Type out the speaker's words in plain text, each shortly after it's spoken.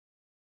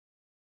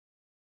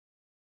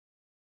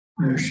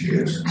There she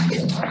is.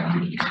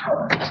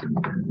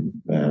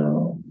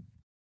 Now,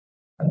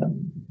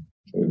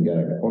 we've got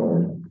a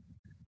corner.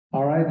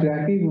 All right,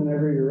 Jackie,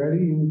 whenever you're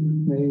ready, you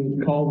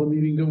may call the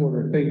meeting to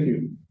order. Thank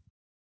you.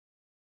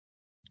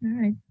 All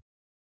right.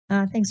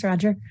 Thanks,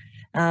 Roger.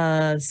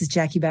 This is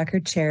Jackie Becker,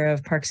 Chair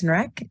of Parks and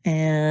Rec,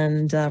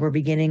 and we're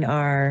beginning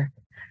our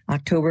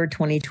October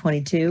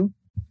 2022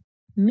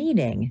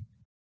 meeting.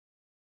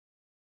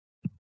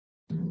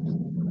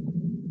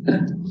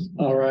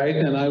 All right,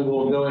 and I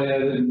will go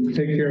ahead and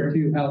take care of a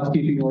few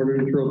housekeeping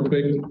orders real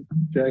quick.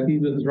 Jackie,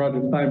 this is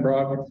Roger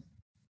Steinbrock,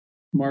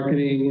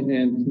 Marketing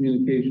and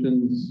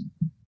Communications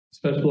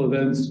Special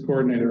Events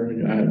Coordinator.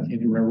 I can't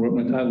even remember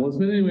what my title was,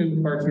 but anyway,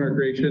 with Parks and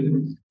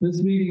Recreation.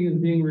 This meeting is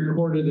being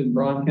recorded and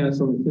broadcast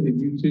on the city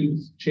YouTube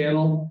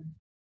channel.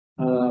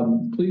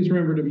 Please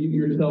remember to mute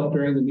yourself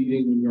during the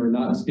meeting when you're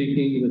not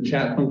speaking. The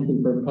chat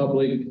function for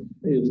public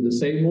is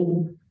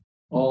disabled.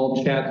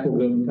 All chats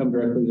will come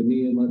directly to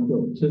me unless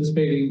you're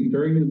participating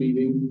during the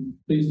meeting.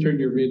 Please turn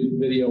your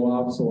video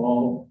off. So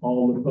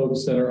all the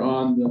folks that are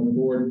on the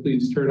board,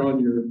 please turn on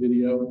your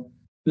video.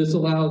 This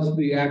allows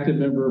the active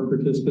member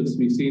participants to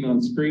be seen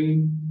on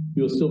screen.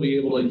 You'll still be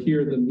able to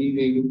hear the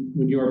meeting.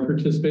 When you are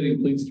participating,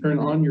 please turn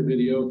on your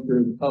video if you're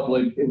in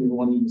public and you're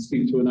wanting to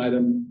speak to an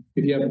item.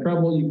 If you have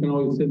trouble, you can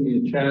always send me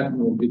a chat and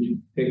we'll get you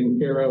taken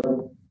care of.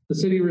 The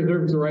city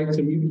reserves the right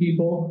to mute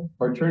people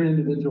or turn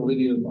individual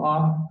videos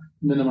off,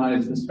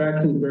 minimize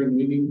distractions during the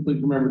meeting.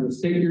 Please remember to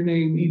state your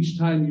name each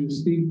time you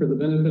speak for the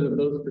benefit of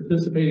those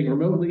participating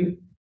remotely.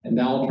 And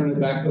now I'll turn it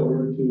back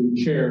over to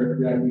Chair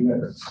Jackie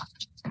Becker.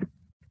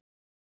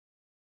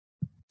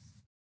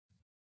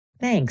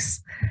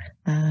 Thanks.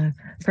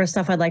 First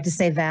off, I'd like to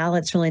say, Val,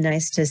 it's really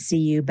nice to see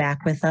you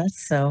back with us.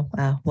 So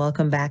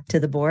welcome back to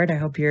the board. I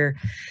hope you're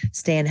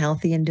staying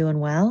healthy and doing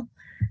well.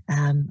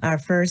 Our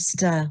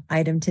first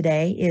item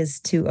today is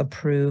to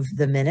approve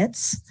the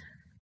minutes,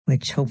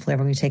 which hopefully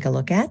everyone can take a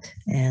look at,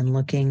 and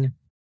looking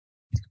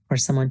for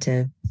someone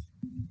to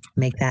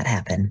make that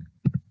happen.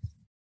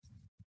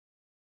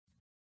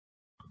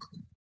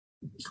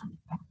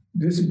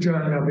 This is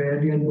John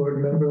Nalbandian,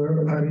 board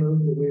member. I move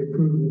that we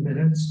approve the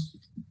minutes.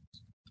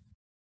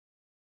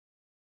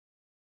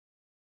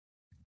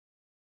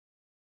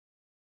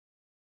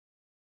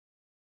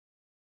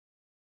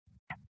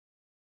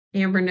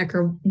 Amber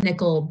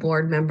Nickel,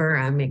 board member.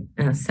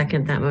 I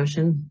second that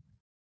motion.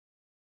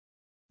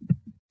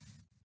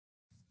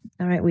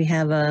 All right, we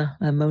have a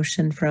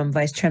motion from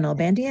Vice Chair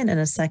Nalbandian and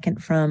a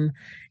second from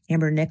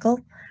Amber Nickel.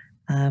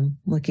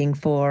 Looking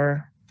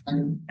for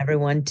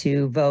everyone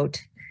to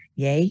vote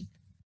yay.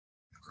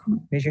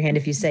 Raise your hand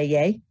if you say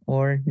yay,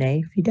 or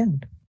nay if you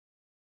don't.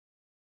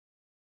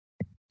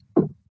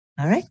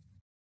 All right,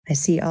 I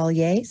see all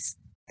yays.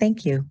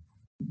 Thank you.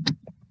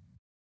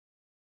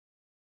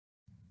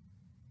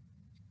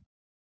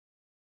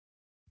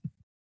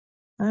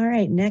 All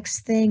right, next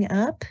thing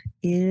up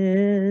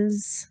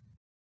is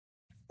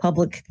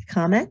public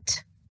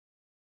comment.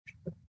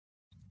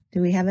 Do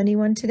we have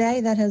anyone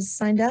today that has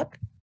signed up?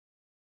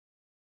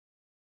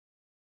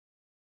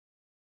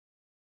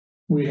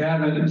 We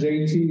haven't.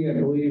 JT, I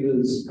believe,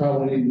 is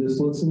probably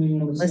just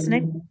listening.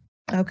 Listening?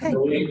 Okay. I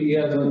believe he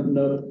hasn't.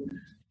 No.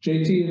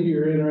 JT, if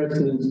you're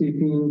interested in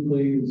speaking,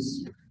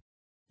 please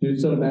do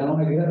so now,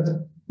 I guess.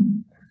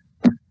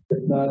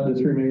 If not,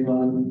 just remain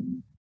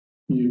on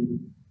mute.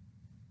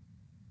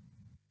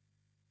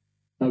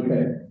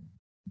 Okay.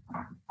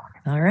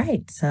 All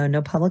right, so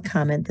no public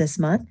comment this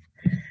month.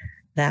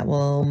 That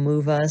will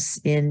move us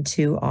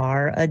into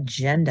our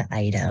agenda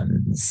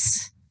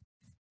items.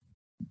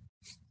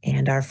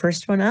 And our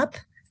first one up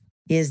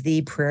is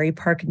the Prairie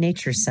Park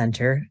Nature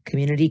Center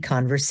Community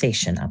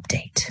Conversation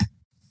Update.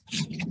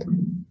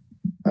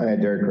 Hi,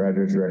 Derek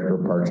Rogers, Director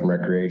of Parks and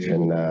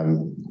Recreation.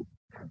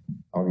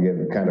 I'll give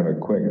kind of a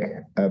quick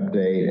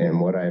update and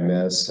what I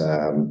miss.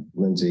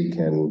 Lindsay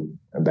can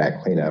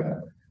back clean up.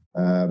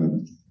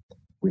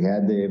 We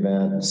had the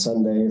event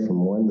Sunday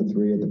from 1 to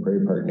 3 at the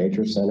Prairie Park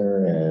Nature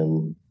Center,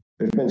 and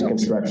there's been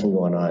construction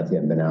going on. If you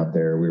haven't been out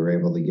there, we were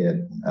able to get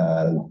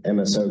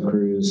MSO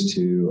crews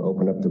to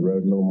open up the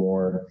road a little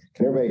more.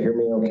 Can everybody hear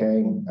me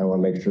okay? I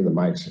want to make sure the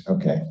mic's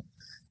okay.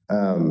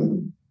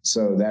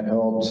 So that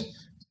helped.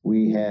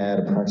 We had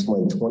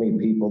approximately 20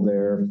 people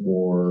there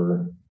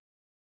for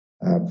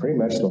pretty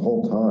much the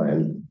whole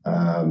time.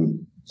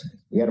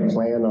 We had a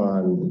plan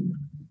on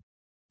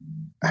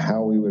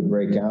how we would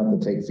break out to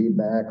take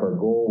feedback. Our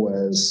goal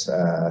was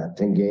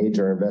to engage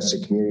our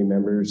invested community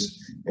members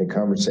in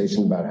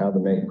conversation about how to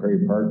make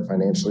Prairie Park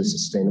financially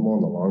sustainable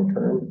in the long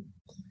term.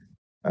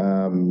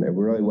 It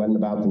really wasn't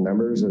about the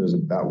numbers. It was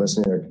about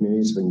listening to our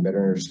communities so we can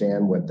better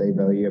understand what they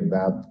value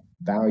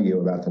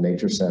about the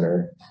Nature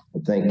Center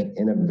and think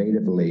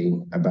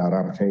innovatively about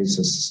opportunities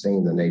to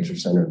sustain the Nature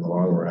Center in the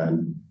long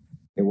run.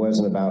 It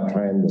wasn't about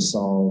trying to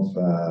solve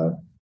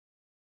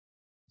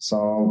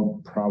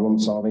problem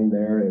solving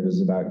there. It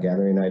was about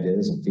gathering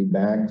ideas and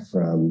feedback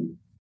from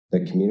the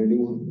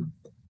community.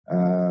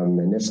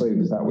 Initially,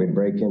 we thought we'd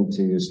break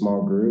into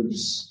small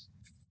groups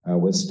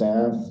with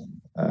staff.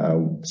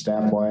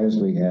 Staff-wise,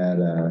 we had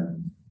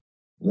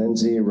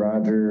Lindsay,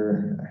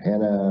 Roger,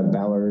 Hannah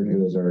Ballard,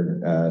 who is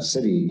our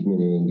city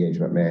community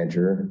engagement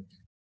manager,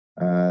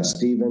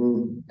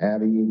 Stephen,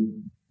 Abby,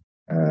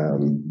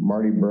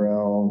 Marty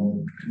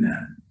Burrell,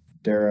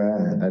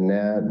 Dara,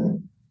 Annette.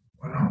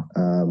 Wow.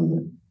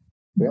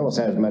 We almost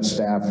had as much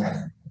staff,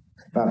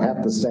 about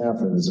half the staff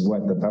as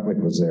what the public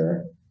was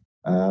there.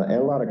 And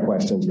a lot of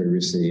questions we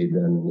received.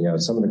 And, you know,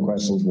 some of the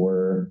questions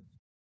were,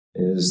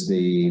 is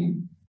the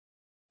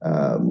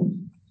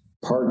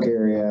park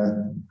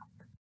area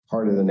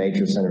part of the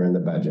nature center in the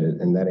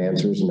budget? And that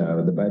answer is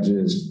no. The budget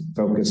is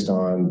focused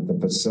on the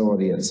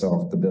facility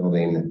itself, the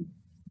building,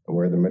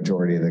 where the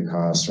majority of the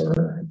costs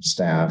are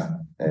staff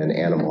and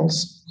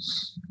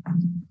animals.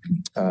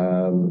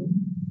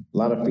 A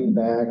lot of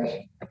feedback,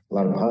 a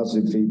lot of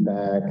positive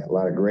feedback, a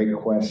lot of great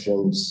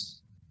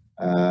questions.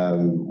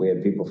 We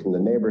had people from the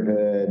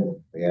neighborhood.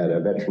 We had a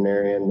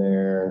veterinarian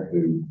there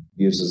who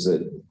uses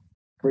it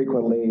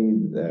frequently.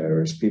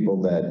 There's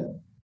people that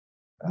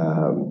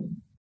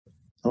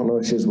I don't know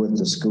if she's with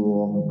the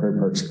school, Prairie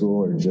Park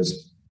School, or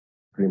just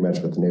pretty much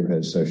with the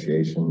neighborhood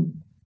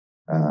association.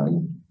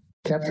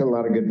 Captured a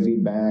lot of good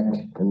feedback,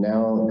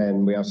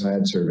 and we also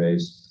had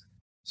surveys.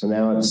 So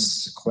now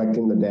it's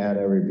collecting the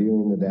data,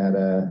 reviewing the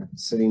data,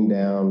 sitting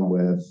down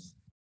with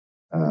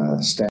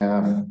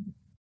staff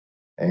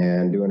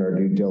and doing our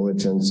due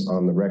diligence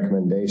on the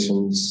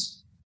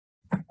recommendations.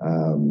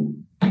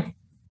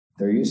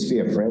 There used to be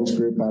a friends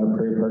group out of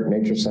Prairie Park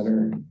Nature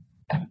Center.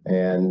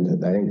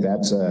 And I think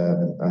that's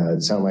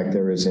it sounded like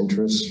there is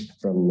interest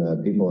from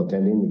the people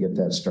attending to get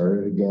that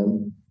started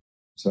again.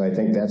 So I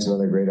think that's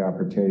another great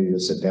opportunity to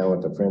sit down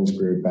with the friends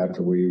group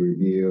after we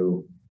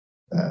review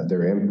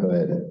their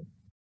input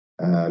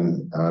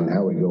on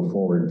how we go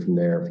forward from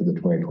there for the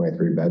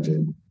 2023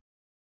 budget.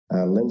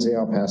 Lindsay,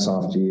 I'll pass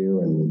off to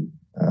you and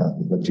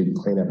let you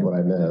clean up what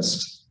I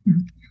missed.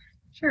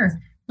 Sure.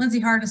 Lindsay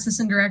Hart,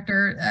 Assistant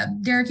Director.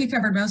 Derek, you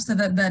covered most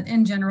of it, but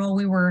in general,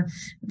 we were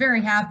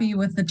very happy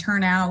with the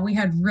turnout. We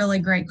had really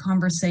great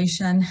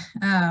conversation.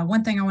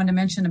 One thing I wanted to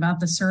mention about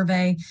the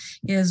survey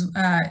is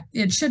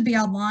it should be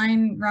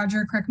online.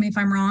 Roger, correct me if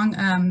I'm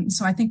wrong.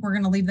 So I think we're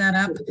going to leave that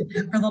up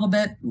for a little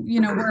bit.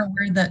 You know, we're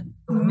aware that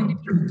many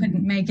people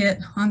couldn't make it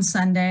on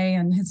Sunday,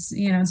 and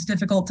it's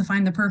difficult to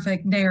find the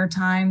perfect day or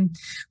time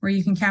where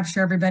you can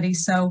capture everybody.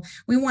 So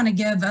we want to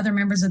give other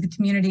members of the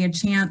community a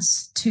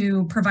chance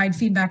to provide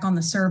feedback on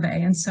the survey.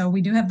 And so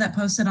we do have that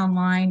posted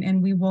online,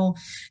 and we will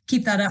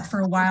keep that up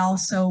for a while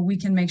so we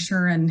can make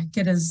sure and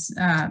get as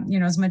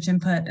much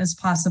input as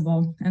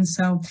possible. And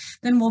so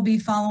then we'll be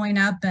following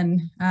up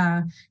and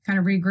kind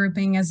of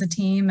regrouping as a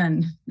team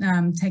and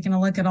taking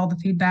a look at all the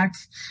feedback,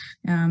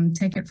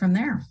 take it from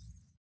there.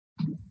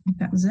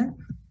 That was it.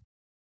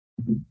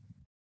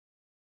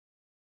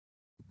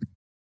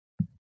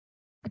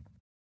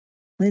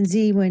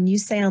 Lindsay, when you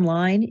say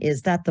online,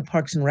 is that the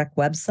Parks and Rec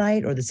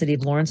website or the City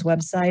of Lawrence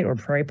website or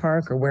Prairie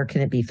Park, or where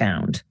can it be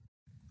found?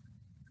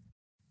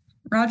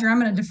 Roger, I'm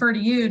going to defer to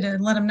you to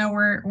let them know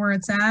where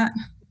it's at.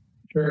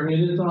 Sure,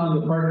 it is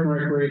on the Park and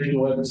Recreation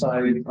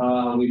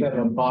website. We have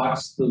a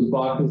box, those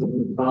boxes at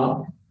the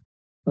top.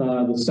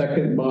 The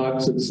second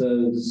box, it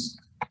says,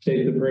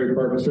 take the Prairie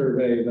Park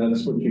survey.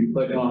 That's what you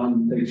click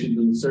on, takes you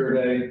to the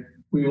survey.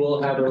 We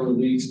will have a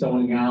release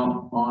going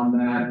out on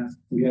that.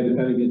 We had to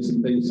kind of get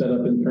some things set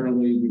up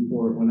internally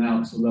before it went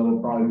out, so that'll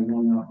probably be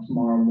going out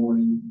tomorrow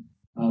morning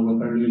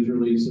with our news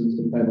releases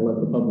to kind of let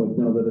the public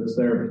know that it's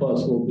there.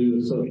 Plus, we'll do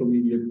a social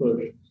media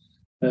push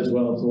as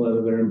well to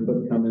let their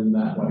input come in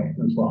that way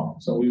as well.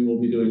 So we will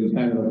be doing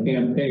kind of a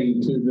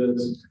campaign to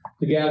this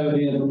to gather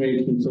the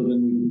information, so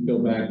then we can go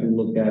back and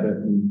look at it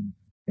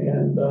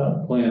and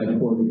plan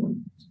accordingly.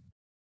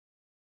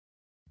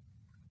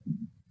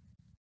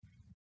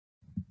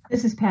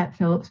 This is Pat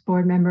Phillips,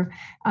 board member.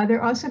 There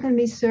are also going to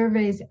be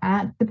surveys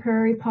at the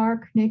Prairie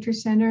Park Nature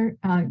Center,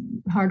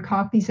 hard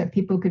copies that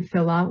people could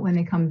fill out when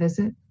they come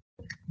visit.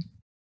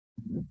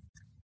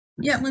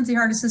 Yeah, Lindsay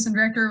Hart, Assistant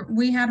Director.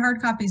 We had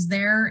hard copies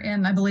there,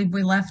 and I believe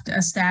we left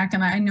a stack,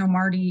 and I know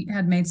Marty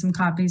had made some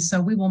copies,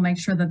 so we will make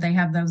sure that they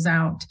have those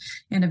out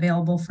and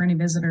available for any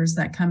visitors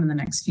that come in the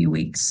next few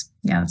weeks.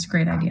 Yeah, that's a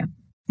great idea.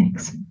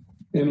 Thanks.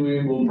 And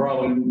we will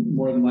probably,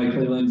 more than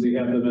likely, Lindsay,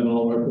 have them at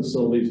all our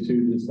facilities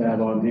too, just to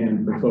have on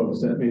hand for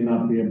folks that may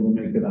not be able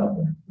to make it out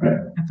there. Right?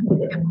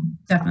 Definitely. Okay.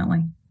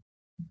 Definitely.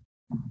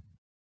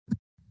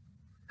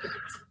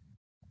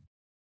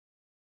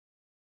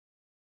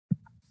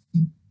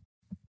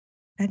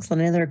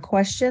 Excellent. Any other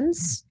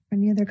questions?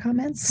 Any other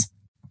comments?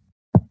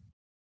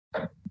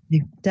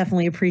 We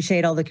definitely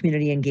appreciate all the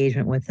community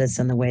engagement with this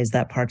and the ways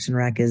that Parks and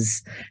Rec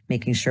is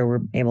making sure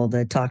we're able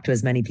to talk to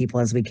as many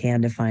people as we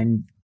can to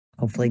find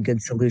hopefully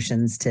good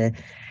solutions to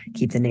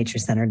keep the Nature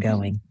Center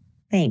going.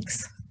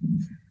 Thanks.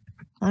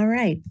 All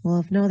right. Well,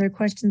 if no other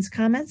questions,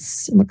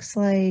 comments, it looks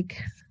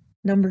like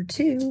number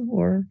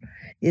 2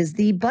 is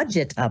the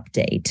budget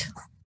update.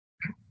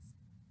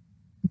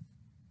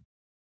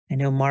 I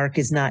know Mark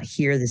is not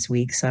here this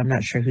week, so I'm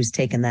not sure who's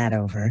taken that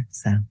over.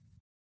 So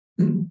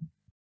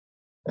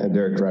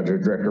Derek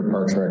Rogers, Director of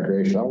Parks and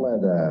Recreation. I'll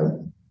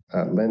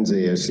let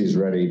Lindsay, as she's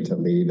ready to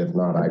lead. If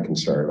not, I can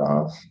start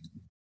off.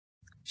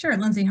 Sure,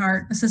 Lindsay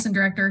Hart, Assistant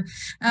Director.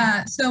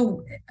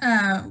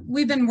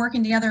 We've been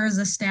working together as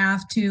a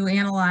staff to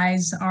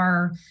analyze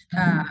our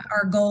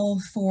goal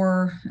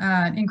for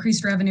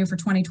increased revenue for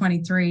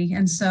 2023.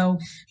 And so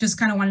just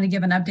kind of wanted to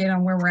give an update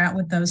on where we're at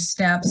with those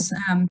steps.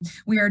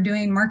 We are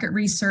doing market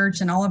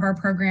research in all of our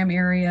program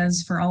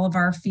areas for all of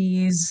our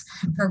fees,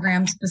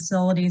 programs,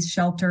 facilities,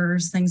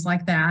 shelters, things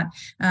like that.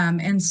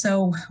 And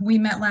so we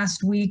met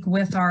last week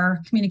with our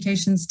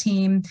communications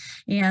team,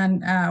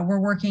 and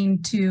we're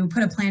working to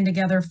put a plan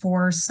together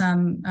for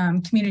some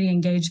community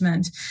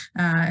engagement.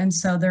 And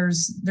so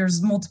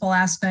there's multiple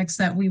aspects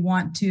that we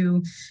want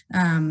to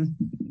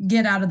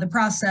get out of the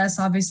process.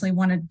 Obviously,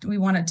 we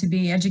want it to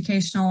be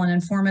educational and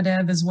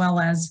informative, as well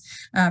as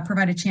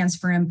provide a chance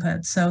for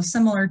input. So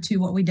similar to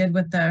what we did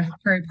with the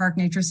Prairie Park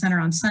Nature Center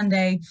on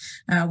Sunday,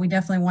 we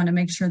definitely want to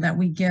make sure that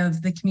we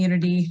give the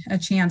community a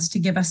chance to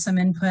give us some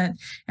input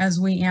as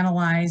we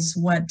analyze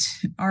what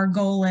our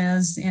goal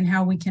is and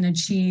how we can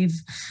achieve,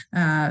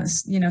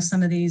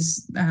 some of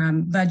these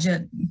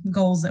budget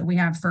goals that we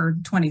have for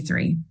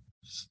 23.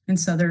 And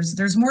so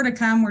there's more to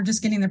come. We're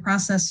just getting the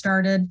process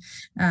started.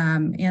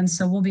 And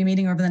so we'll be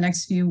meeting over the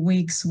next few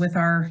weeks with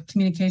our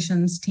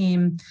communications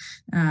team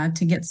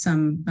to get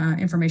some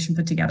information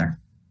put together.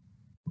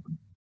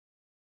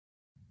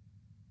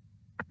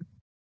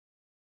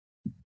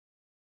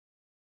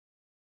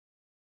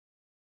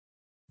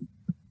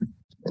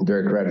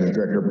 Derek Rogers,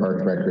 Director of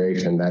Parks and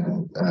Recreation. That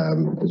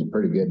is a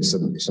pretty good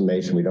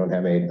summation. We don't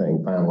have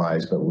anything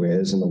finalized, but it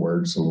is in the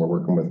works, and we're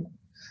working with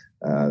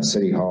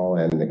City Hall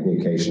and the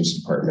Communications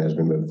Department as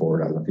we move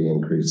forward on the fee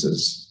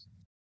increases.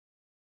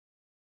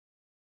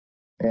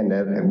 And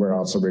we're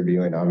also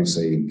reviewing,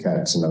 obviously,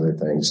 cuts and other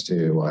things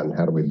too on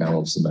how do we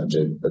balance the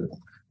budget, but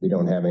we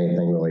don't have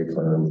anything really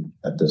firm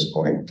at this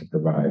point to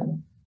provide.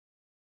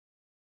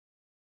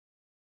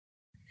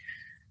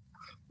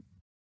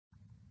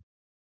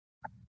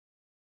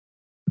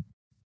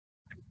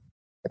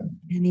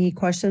 Any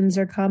questions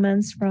or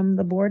comments from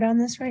the board on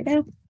this right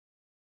now?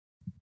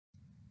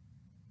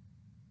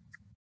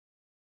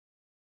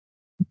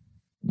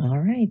 All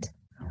right.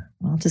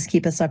 Well, just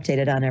keep us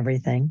updated on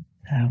everything.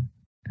 So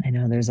I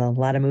know there's a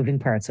lot of moving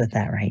parts with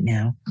that right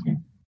now.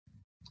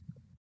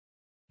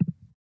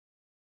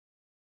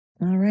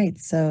 All right.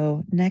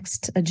 So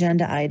next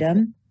agenda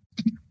item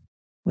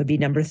would be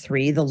number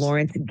 3, the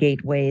Lawrence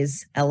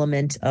Gateways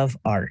Element of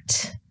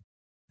Art.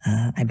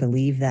 I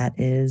believe that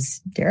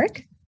is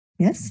Derek.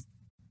 Yes.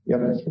 Yep,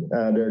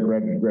 Derek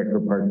Rogers, Director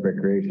of Parks and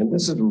Recreation.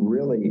 This is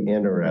really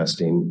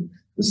interesting.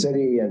 The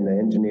city and the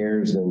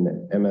engineers and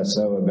the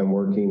MSO have been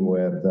working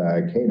with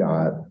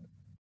KDOT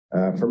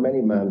for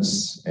many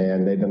months,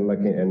 and they've been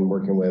looking and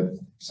working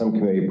with some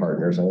community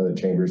partners. I know the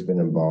chamber's been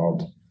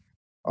involved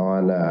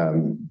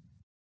on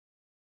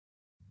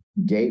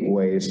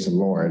gateways to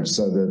Lawrence.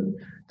 So the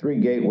 3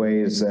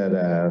 gateways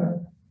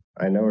that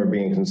I know are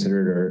being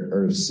considered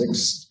are 6th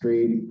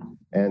Street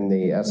and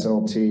the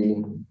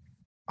SLT,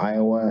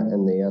 Iowa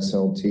and the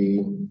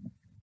SLT,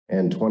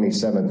 and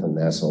 27th and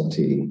the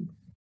SLT.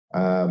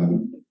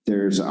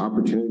 There's an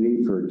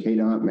opportunity for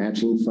KDOT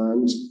matching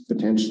funds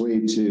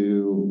potentially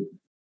to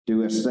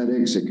do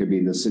aesthetics. It could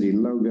be the city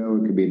logo,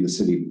 it could be the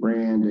city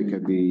brand, it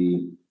could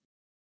be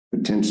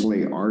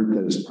potentially art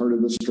that is part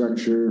of the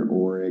structure,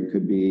 or it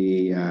could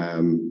be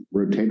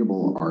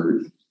rotatable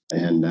art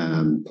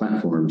and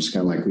platforms,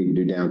 kind of like we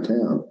do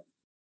downtown.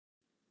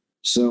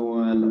 So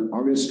on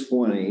August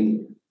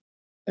 20,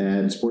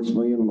 at Sports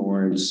Pavilion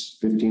Lawrence,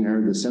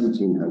 1500 to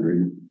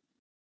 1700,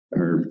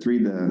 or 3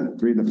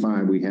 to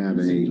 5, we have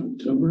a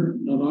October,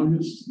 not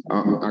August.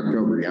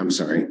 October. I'm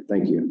sorry.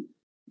 Thank you.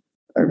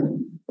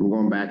 I'm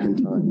going back in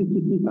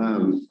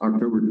time.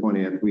 October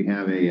 20th, we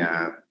have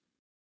a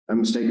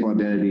unmistakable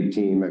identity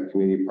team of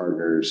community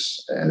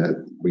partners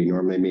that we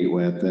normally meet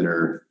with that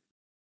are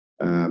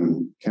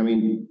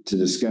coming to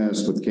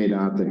discuss with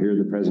KDOT to hear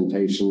the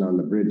presentation on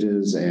the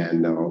bridges,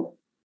 and they'll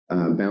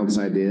bounce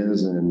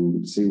ideas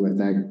and see what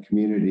that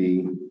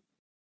community,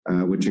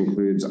 which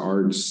includes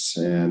arts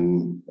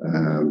and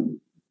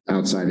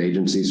outside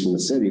agencies from the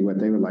city, what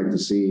they would like to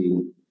see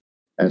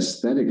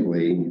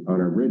aesthetically on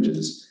our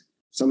bridges.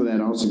 Some of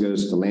that also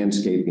goes to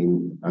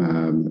landscaping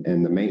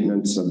and the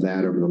maintenance of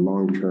that over the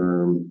long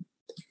term.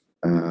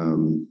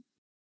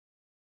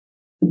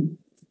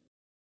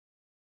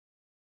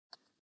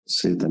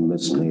 See if I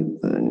missed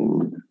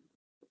anything.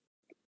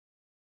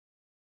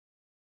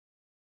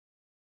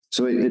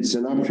 So it's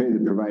an opportunity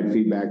to provide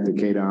feedback to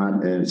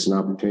KDOT, and it's an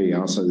opportunity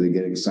also to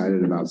get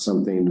excited about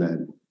something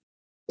that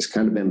has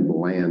kind of been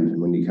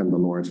bland when you come to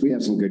Lawrence. We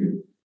have some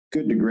good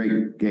to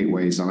great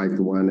gateways. I like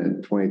the one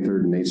at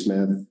 23rd and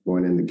Naismith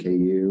going into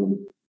KU.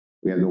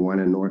 We have the one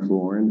in North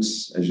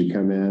Lawrence as you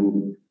come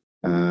in.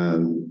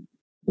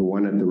 The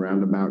one at the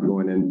roundabout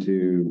going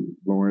into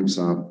Lawrence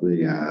off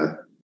the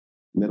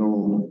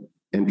middle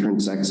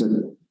entrance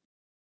exit.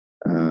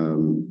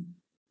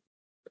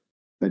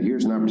 but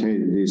here's an opportunity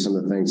to do some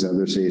of the things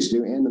other cities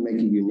do and to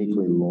make it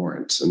uniquely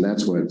Lawrence. And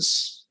that's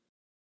what's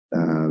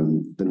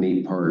the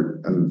neat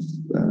part of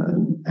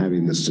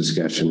having this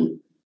discussion.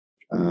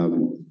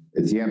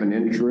 If you have an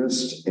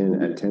interest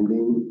in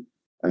attending,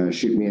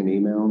 shoot me an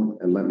email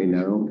and let me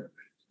know.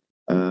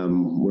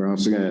 We're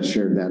also going to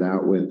share that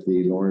out with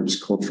the Lawrence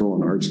Cultural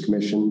and Arts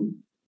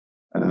Commission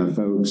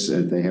folks.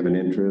 If they have an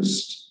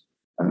interest,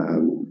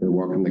 they're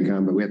welcome to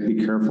come, but we have to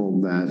be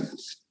careful that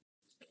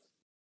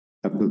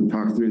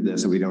talk through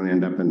this so we don't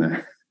end up in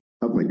a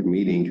public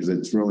meeting, because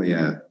it's really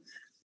an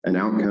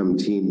outcome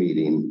team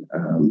meeting.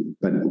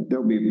 But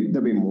there'll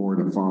be more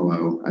to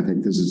follow. I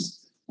think this is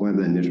one of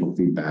the initial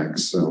feedbacks.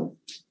 So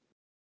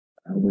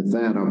with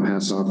that, I'll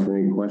pass off for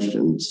any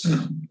questions.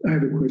 I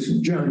have a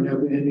question. John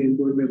Nalbandian,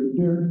 board member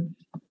Derek.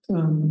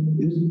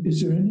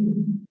 Is there any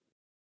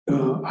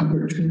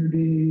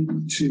opportunity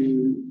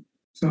to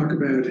talk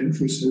about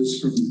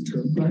inferences from the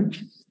turnpike?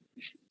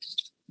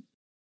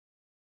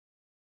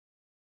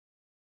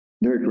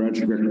 Derek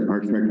Rogers, Director of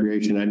Parks and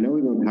Recreation. I know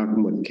we've been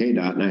talking with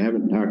KDOT, and I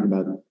haven't talked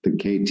about the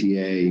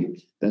KTA.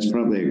 That's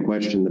probably a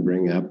question to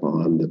bring up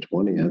on the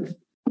 20th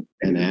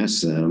and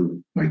ask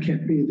them. I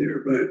can't be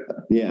there,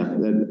 but Yeah,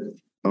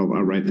 I'll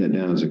write that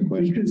down as a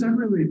question. because I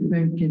really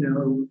think,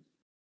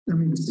 I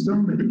mean, so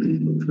many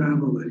people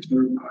travel the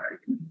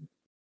turnpike.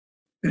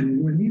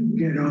 And when you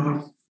get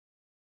off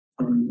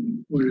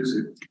on,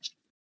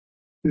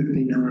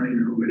 59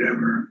 or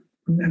whatever,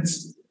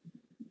 that's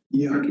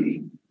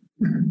yucky.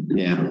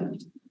 Yeah,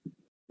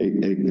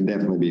 it can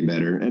definitely be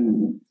better.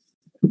 And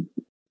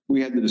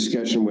we had the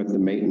discussion with the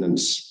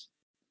maintenance,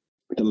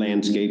 the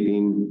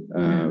landscaping,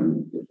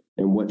 and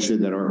what should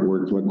that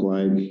artwork look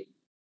like.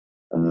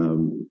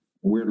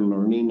 We're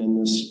learning in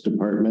this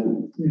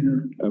department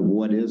of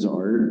what is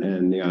art.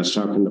 And I was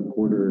talking to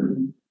Porter,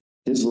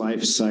 his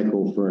life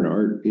cycle for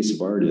an piece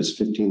of art is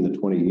 15 to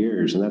 20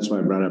 years. And that's why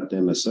I brought up the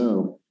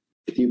MSO.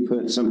 If you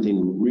put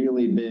something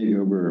really big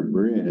over a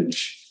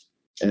bridge,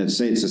 and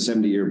say it's a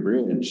 70-year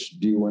bridge,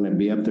 do you want to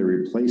be up there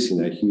replacing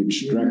that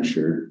huge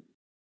structure?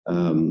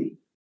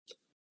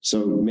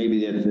 So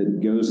maybe if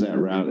it goes that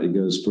route, it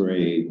goes for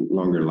a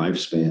longer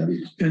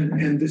lifespan.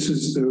 And this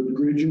is the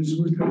bridges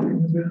we're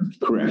talking about?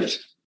 Correct.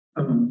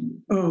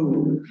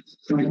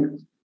 Like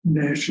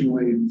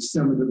nationally,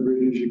 some of the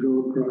bridges you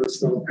go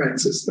across, all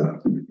kinds of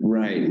stuff.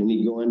 Right, and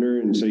you go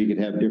under, and so you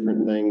could have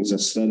different things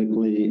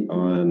aesthetically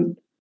on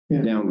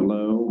down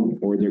low,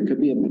 or there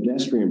could be a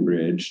pedestrian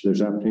bridge.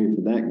 There's opportunity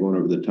for that going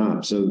over the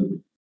top. So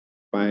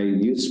by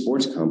youth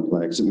sports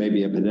complex, it may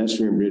be a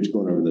pedestrian bridge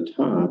going over the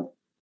top.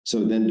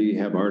 So then do you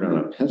have art on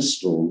a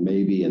pedestal,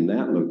 maybe in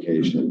that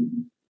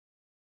location?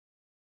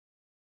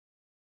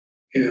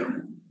 Yeah.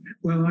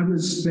 Well, I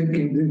was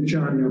thinking that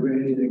John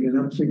Nalbandian again,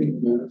 I'm thinking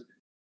about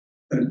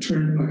a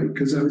turnpike,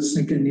 because I was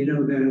thinking,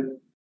 that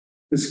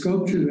the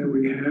sculpture that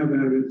we have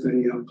out at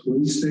the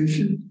police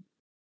station,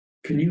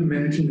 can you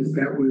imagine if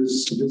that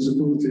was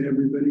visible to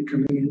everybody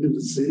coming into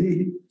the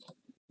city?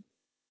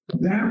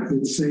 That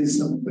would say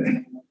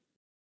something.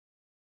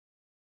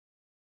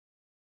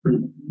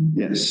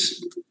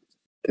 Yes,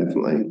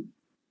 definitely.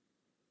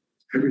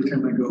 Every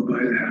time I go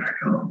by that, I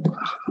go,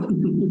 wow.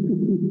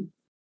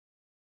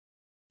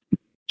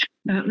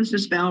 This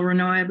is Val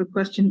Renault. I have a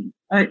question.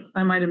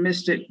 I might have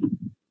missed it.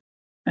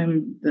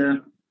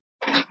 The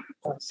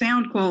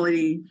sound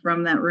quality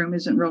from that room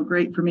isn't real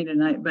great for me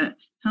tonight, but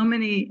how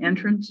many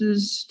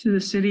entrances to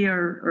the city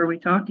are we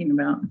talking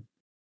about?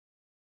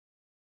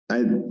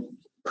 I'm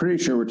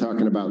pretty sure we're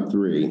talking about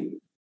 3.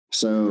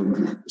 So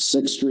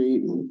 6th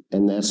Street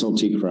and the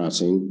SLT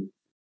crossing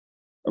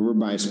over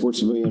by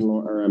Sports Pavilion,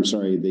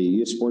 the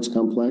Youth Sports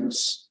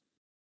Complex,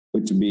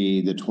 which would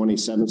be the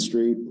 27th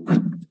Street,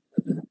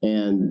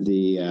 and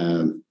the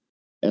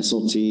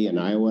SLT in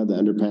Iowa, the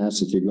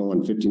underpass. If you're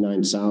going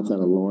 59 south out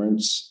of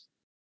Lawrence,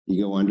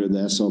 you go under the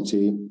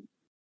SLT.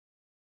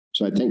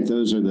 So I think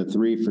those are the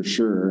 3 for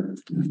sure.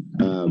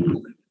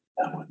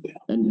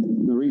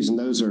 And the reason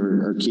those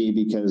are key,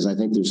 because I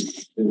think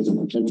there's a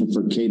potential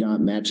for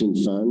KDOT matching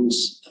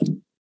funds.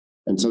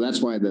 And so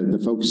that's why the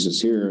focus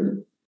is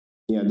here.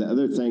 The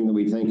other thing that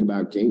we think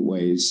about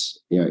gateways,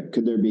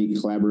 could there be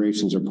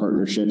collaborations or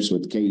partnerships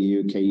with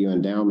KU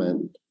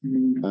Endowment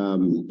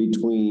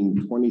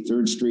between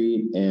 23rd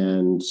Street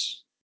and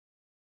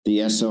the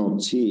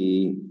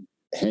SLT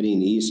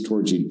heading east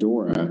towards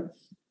Eudora?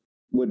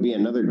 Would be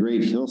another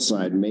great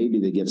hillside,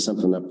 maybe to get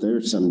something up there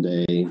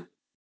someday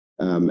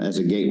as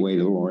a gateway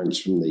to Lawrence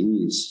from the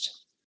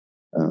east.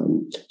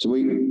 So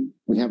we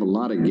have a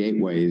lot of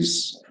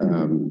gateways,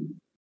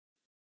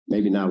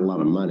 maybe not a lot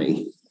of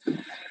money.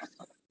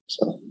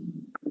 So.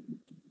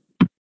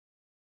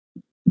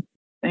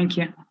 Thank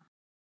you.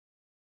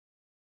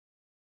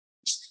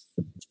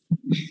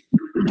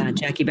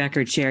 Jackie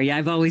Becker, Chair. Yeah,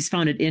 I've always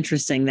found it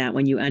interesting that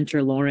when you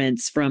enter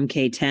Lawrence from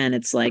K10,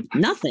 it's like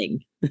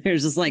nothing.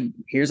 There's just like,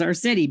 here's our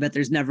city, but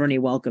there's never any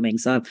welcoming.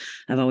 So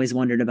I've always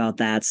wondered about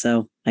that.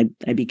 So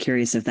I'd be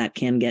curious if that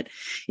can get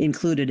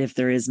included if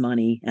there is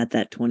money at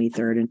that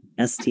 23rd and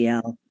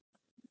STL.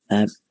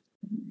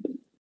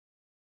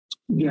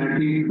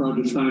 Jackie,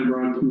 Roger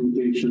Steinbrock,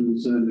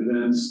 Communications and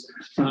Events.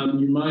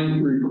 You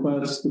might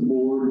request the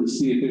board to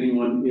see if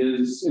anyone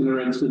is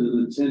interested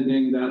in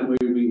attending. That way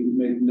we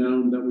make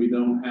known that we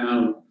don't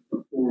have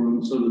a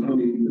forum, so to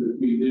speak. But if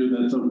we do,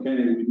 that's okay.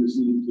 We just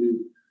need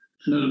to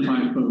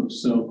notify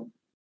folks. So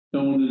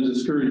don't want to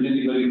discourage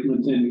anybody from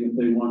attending if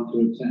they want to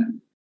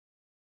attend.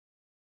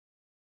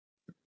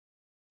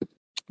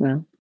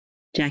 Well,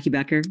 Jackie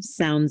Becker,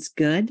 sounds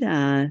good.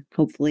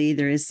 Hopefully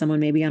there is someone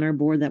maybe on our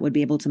board that would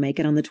be able to make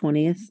it on the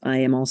 20th. I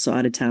am also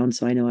out of town,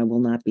 so I know I will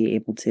not be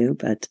able to,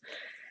 but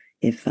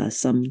if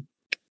some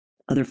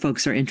other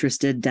folks are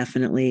interested,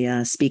 definitely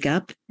speak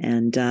up.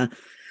 And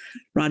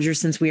Roger,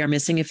 since we are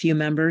missing a few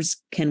members,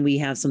 can we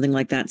have something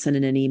like that send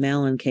in an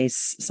email in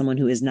case someone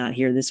who is not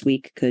here this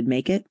week could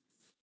make it?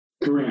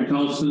 Correct.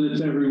 I'll send it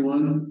to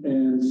everyone,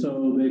 and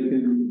so they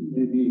can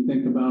maybe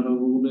think about it a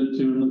little bit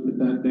too, and look at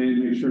that day,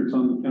 make sure it's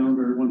on the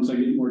calendar. Once I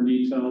get more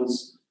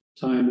details,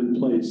 time and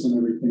place and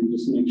everything,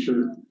 just make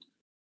sure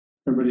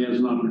everybody has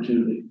an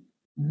opportunity.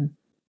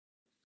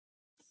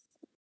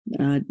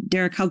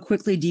 Derek, how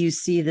quickly do you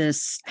see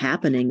this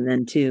happening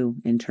then too,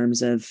 in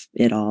terms of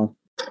it all?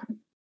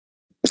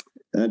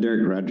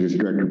 Derek Rogers,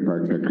 Director of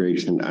Parks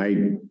Recreation.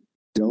 I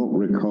don't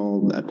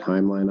recall a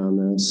timeline on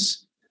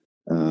this.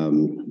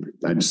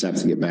 I just have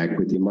to get back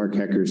with you. Mark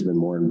Hecker's been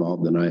more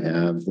involved than I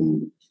have,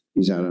 and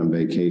he's out on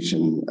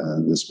vacation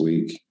this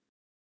week.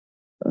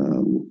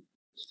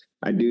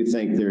 I do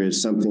think there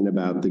is something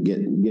about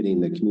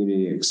getting the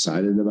community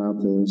excited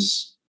about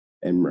this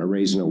and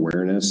raising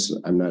awareness.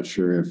 I'm not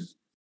sure if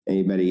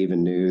anybody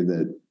even knew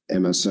that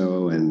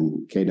MSO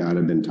and KDOT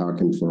have been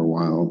talking for a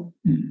while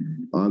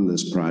on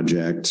this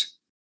project.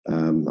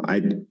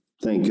 I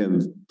think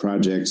of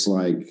projects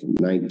like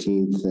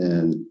 19th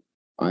and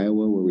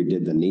Iowa, where we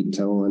did the neat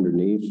tunnel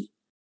underneath.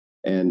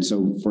 And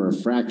so for a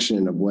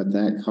fraction of what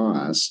that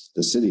cost,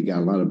 the city got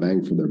a lot of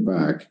bang for their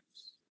buck.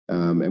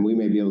 And we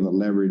may be able to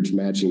leverage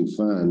matching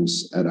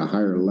funds at a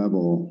higher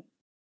level.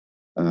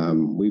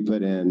 We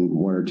put in 100,000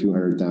 or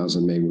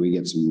 200,000, maybe we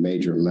get some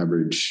major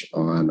leverage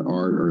on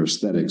art or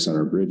aesthetics on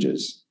our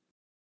bridges.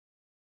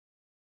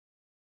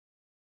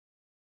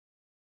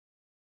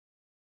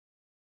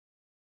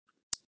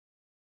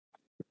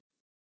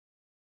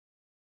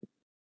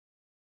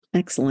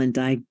 Excellent.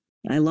 I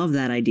love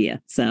that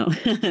idea. So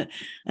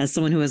as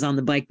someone who was on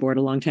the bike board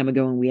a long time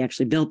ago when we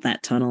actually built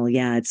that tunnel,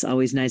 yeah, it's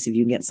always nice if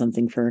you can get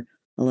something for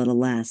a little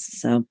less.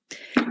 So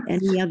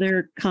any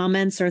other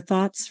comments or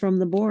thoughts from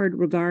the board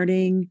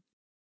regarding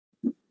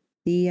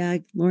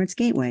the Lawrence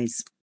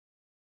Gateways?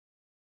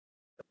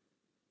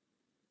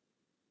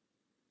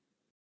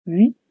 All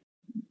right.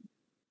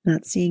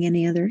 Not seeing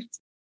any others.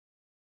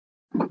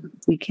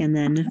 We can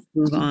then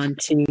move on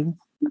to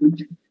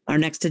our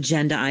next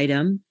agenda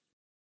item,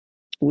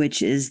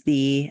 which is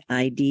the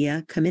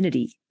IDEA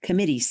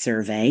committee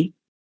survey.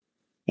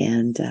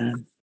 And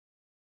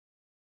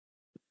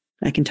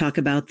I can talk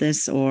about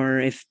this, or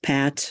if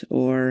Pat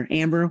or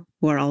Amber,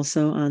 who are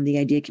also on the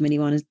IDEA committee,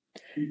 want to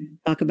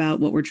talk about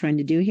what we're trying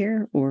to do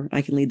here, or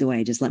I can lead the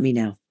way. Just let me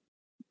know.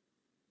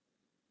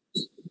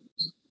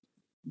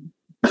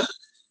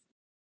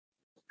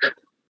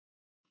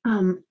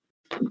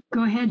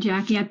 Go ahead,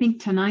 Jackie. I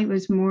think tonight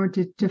was more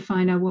to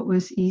find out what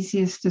was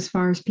easiest as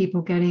far as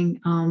people getting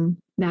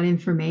that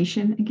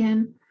information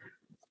again.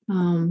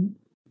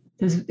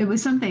 It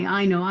was something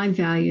I know I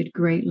valued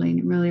greatly, and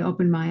it really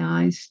opened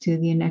my eyes to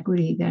the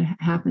inequity that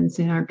happens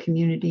in our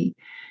community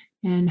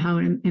and how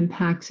it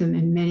impacts them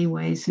in many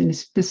ways, and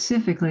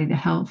specifically the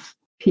health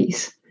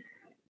piece.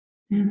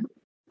 Yeah.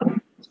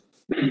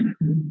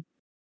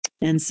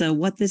 And so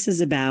what this is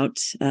about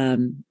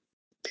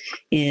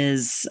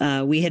is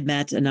we had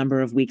met a number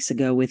of weeks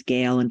ago with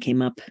Gail and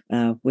came up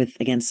with,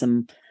 again,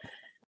 some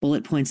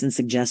bullet points and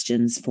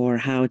suggestions for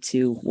how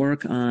to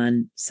work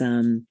on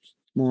some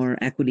more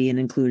equity and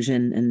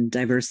inclusion and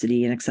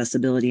diversity and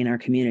accessibility in our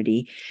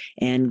community.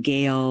 And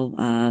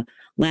Gail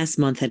last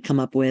month had come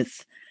up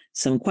with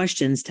some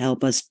questions to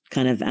help us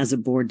kind of as a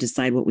board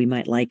decide what we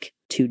might like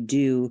to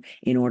do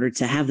in order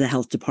to have the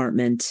health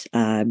department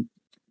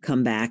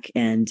come back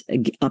and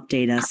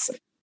update us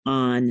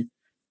on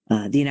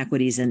the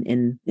inequities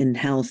in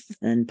health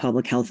and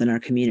public health in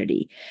our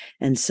community.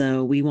 And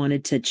so we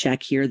wanted to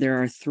check here.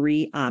 There are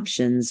 3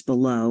 options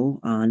below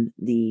on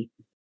the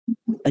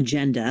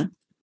agenda.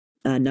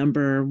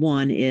 Number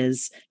 1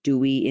 is, do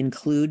we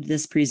include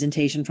this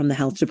presentation from the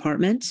health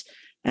department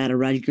at a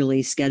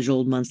regularly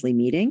scheduled monthly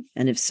meeting?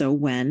 And if so,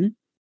 when?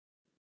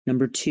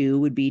 Number 2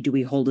 would be, do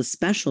we hold a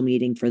special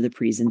meeting for the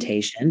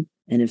presentation?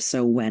 And if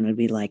so, when would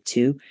we like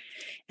to?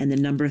 And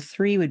then number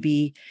 3 would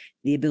be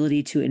the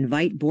ability to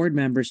invite board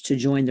members to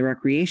join the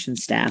recreation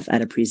staff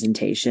at a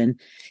presentation.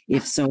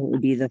 If so, it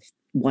would be the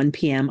 1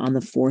 p.m. on the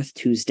 4th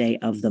Tuesday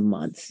of the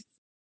month.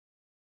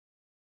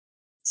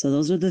 So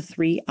those are the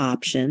 3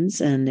 options.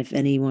 And if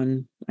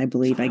anyone, I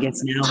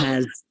guess now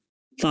has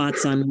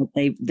thoughts on what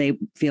they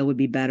feel would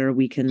be better,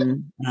 we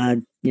can,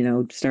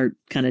 start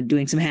kind of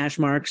doing some hash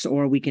marks,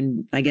 or we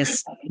can, I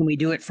guess, can we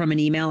do it from an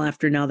email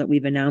after now that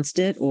we've announced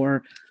it,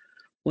 or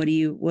What do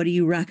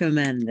you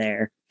recommend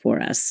there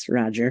for us,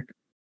 Roger?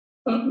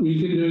 We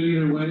can do it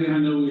either way. I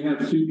know we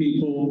have two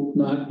people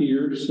not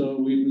here, so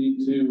we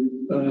need to,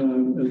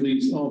 at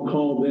least I'll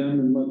call them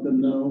and let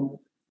them know.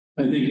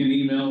 I think an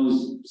email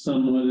is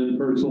somewhat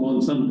impersonal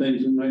on some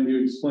things, and might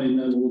you explain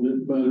that a little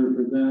bit better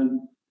for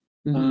them.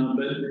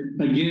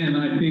 But again,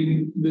 I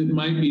think that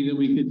might be that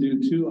we could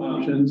do two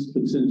options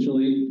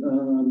potentially.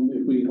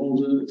 If we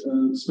hold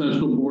a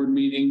special board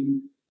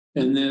meeting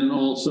and then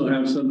also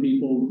have some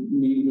people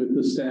meet with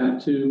the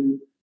staff too.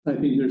 I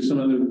think there's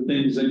some other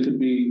things that could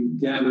be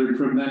gathered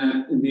from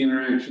that, and the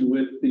interaction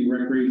with the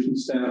recreation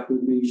staff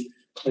would be,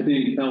 I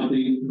think,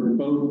 healthy for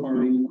both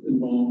parties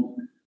involved.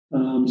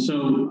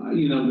 So,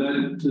 you know,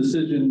 that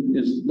decision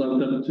is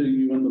left up to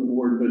you on the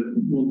board, but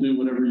we'll do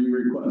whatever you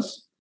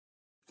request.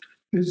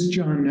 This is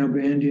John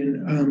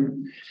Nalbandian.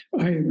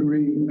 I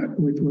agree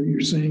with what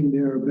you're saying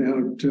there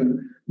about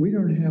we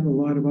don't have a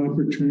lot of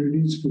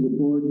opportunities for the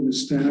board and the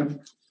staff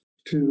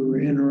to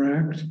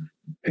interact.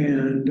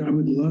 And I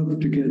would love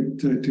to get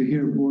to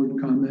hear board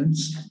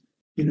comments,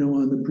 you know,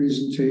 on the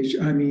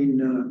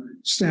presentation.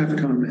 Staff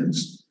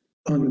comments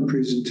on the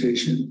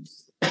presentation,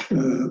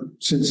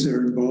 since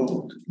they're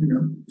involved, you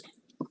know.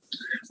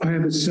 I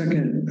have a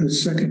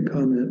second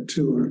comment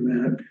too on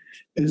that,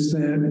 is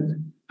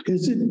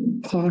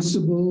it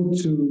possible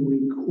to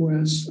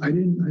request, I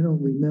don't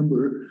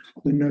remember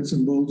the nuts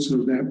and bolts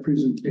of that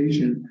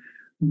presentation,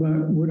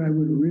 but what I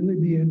would really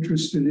be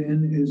interested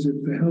in is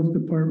if the health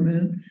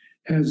department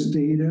has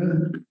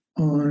data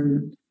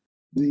on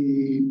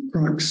the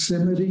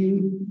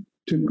proximity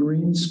to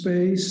green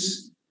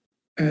space,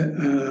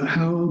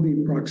 how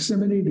the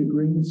proximity to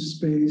green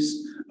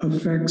space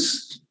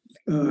affects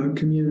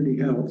community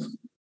health.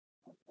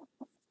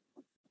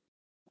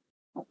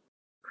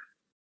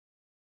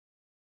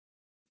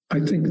 I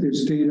think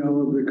there's data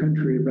all over the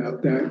country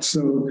about that.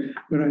 So,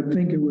 but I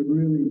think it would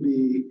really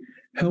be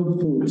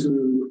helpful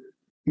to,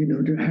 you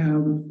know,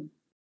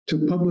 to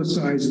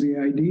publicize the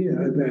idea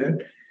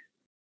that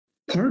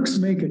parks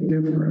make a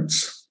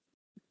difference.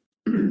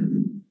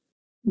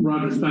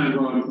 Roger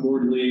Steinbrock,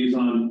 board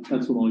liaison,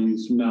 that's what I'll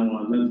use from now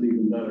on. That's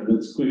even better.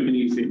 That's quick and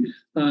easy.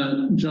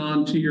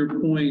 John, to your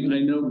point, I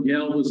know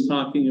Gail was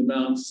talking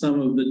about some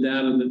of the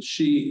data that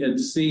she had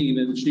seen,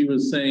 and she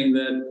was saying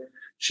that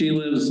she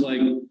lives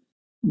like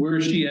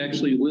where she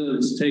actually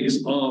lives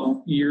takes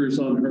off years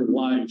on her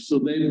life. So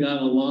they've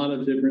got a lot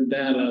of different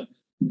data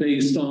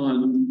based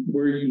on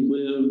where you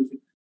live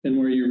and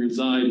where you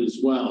reside as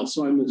well.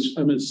 So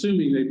I'm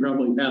assuming they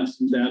probably have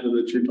some data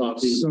that you're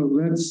talking. So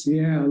let's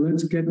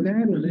get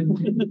that, and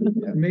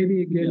then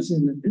maybe it gets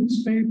in the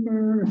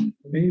newspaper,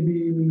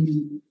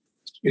 maybe,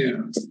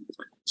 yeah.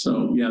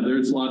 So yeah,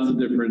 there's lots of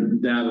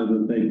different data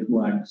that they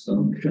collect.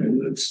 So okay,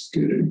 let's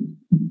get it.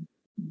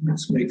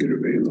 Let's make it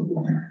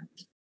available.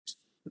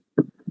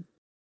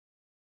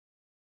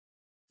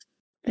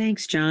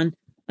 Thanks, John.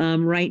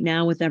 Right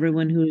now, with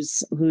everyone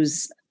who's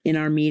in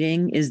our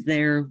meeting,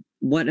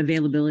 what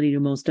availability do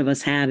most of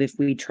us have if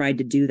we tried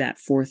to do that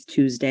fourth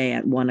Tuesday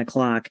at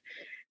 1:00?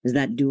 Is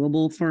that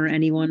doable for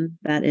anyone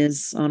that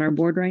is on our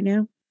board right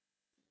now? Is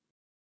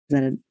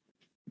that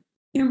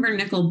Amber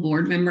Nickel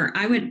board member,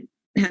 I would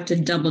have to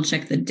double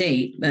check the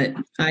date, but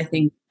I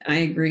think I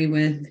agree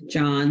with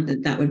John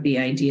that would be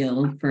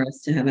ideal for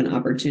us to have an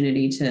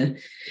opportunity to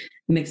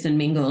mix and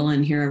mingle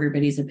and hear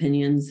everybody's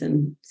opinions.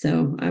 And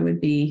so I would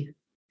be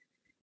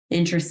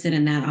interested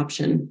in that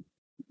option.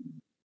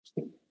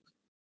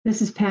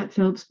 This is Pat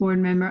Phillips, board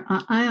member.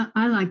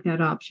 I like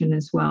that option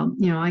as well.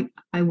 You know,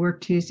 I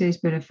work Tuesdays,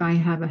 but if I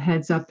have a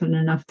heads up and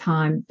enough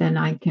time, then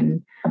I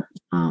can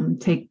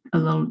take a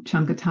little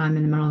chunk of time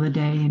in the middle of the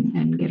day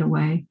and get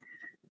away.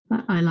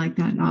 I like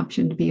that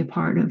option to be a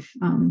part of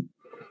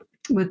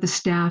with the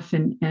staff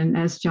and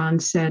as John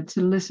said,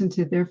 to listen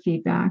to their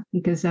feedback,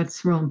 because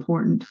that's real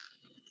important.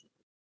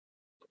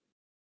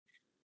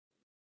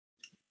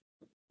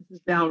 This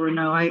is Val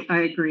Renault. I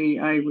agree.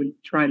 I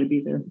would try to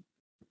be there.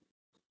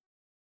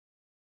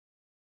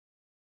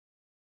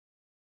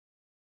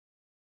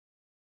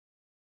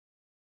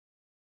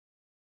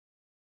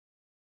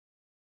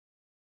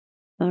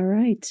 all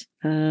right?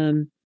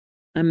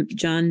 I'm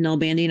John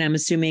Nalbandian. I'm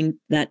assuming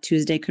that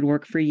Tuesday could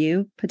work for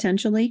you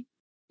potentially.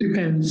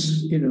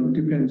 Depends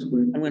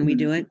when we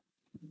do it.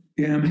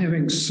 Yeah, I'm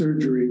having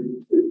surgery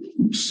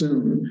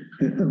soon,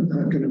 and I'm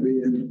not going to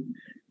be in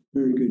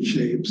very good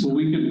shape. So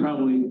we could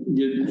probably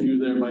get you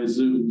there by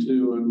Zoom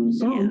too.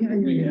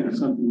 Yeah.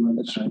 Something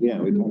like that.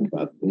 Yeah, we talked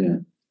about, yeah.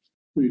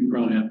 We'd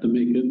probably have to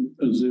make it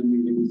a Zoom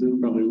meeting.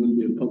 Zoom probably wouldn't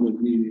be a public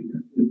meeting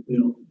if they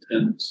don't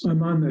attend.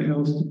 I'm on the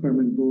health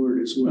department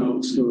board as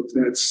well, so if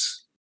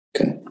that's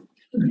okay.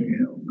 You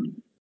know.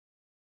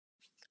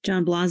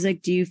 John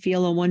Blazik, do you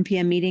feel a 1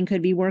 p.m. meeting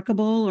could be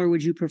workable, or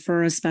would you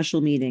prefer a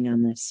special meeting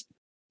on this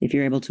if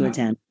you're able to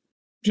attend?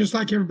 Just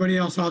like everybody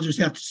else, I'll just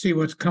have to see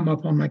what's come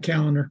up on my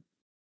calendar.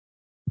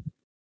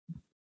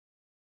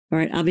 All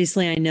right.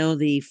 Obviously, I know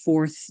the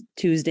fourth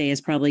Tuesday is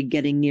probably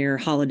getting near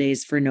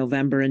holidays for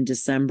November and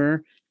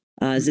December.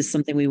 Is this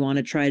something we want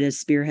to try to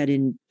spearhead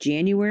in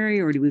January,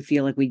 or do we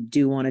feel like we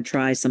do want to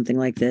try something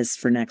like this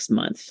for next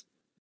month?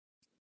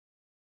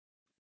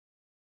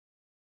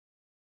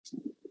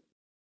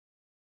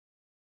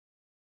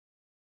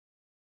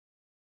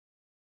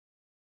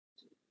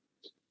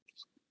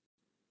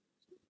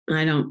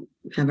 I don't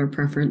have a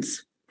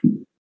preference. All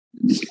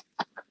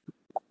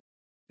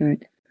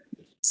right.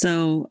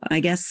 So I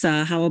guess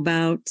how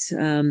about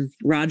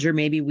Roger,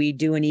 maybe we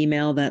do an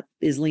email that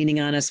is leaning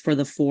on us for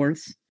the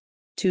 4th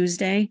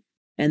Tuesday,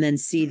 and then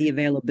see the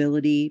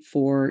availability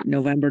for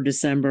November,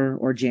 December,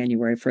 or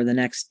January for the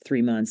next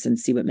 3 months and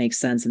see what makes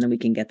sense. And then we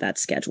can get that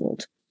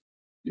scheduled.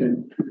 Okay.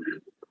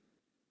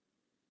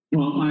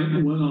 Well,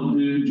 what I'll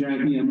do,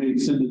 Jackie, I may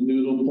send a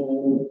doodle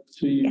poll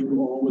to you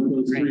all with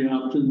those 3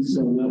 options.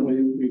 So that way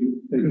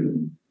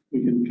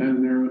we can kind of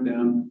narrow it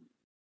down.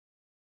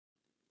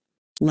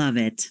 Love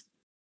it.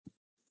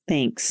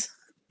 Thanks.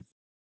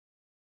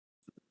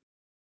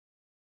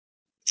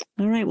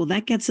 All right. Well,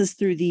 that gets us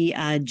through the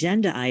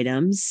agenda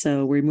items.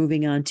 So we're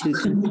moving on to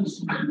that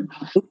moves.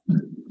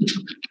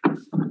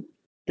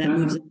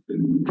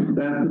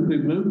 That we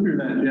moved through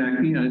that,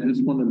 Jackie. I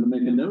just wanted to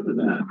make a note of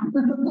that.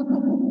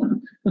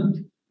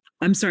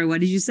 I'm sorry. What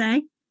did you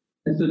say?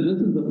 I said this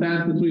is the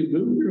fastest we've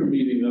moved through a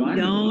meeting that I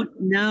know.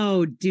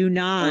 No, do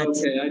not.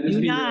 Okay, I just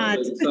do need not.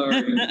 To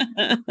sorry.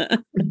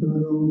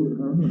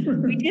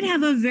 We did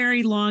have a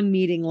very long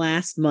meeting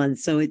last month,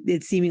 so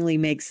it seemingly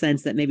makes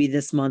sense that maybe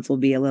this month will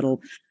be a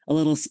little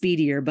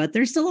speedier, but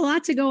there's still a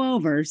lot to go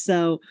over.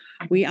 So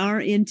we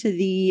are into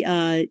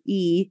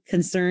the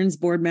concerns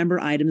board member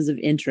items of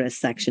interest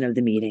section of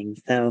the meeting.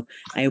 So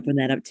I open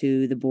that up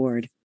to the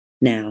board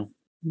now.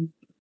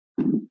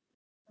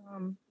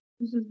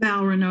 This is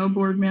Val Renault,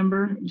 board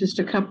member. Just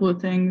a couple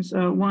of things.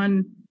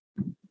 One,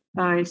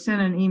 I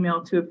sent an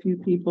email to a few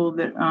people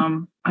that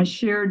I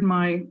shared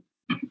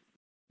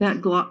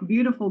that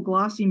beautiful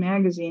glossy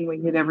magazine we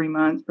get every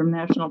month from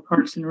National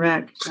Parks and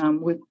Rec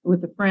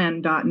with a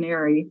friend, Dot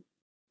Neri,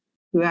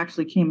 who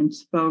actually came and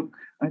spoke,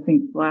 I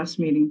think, last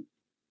meeting.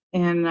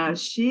 And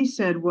she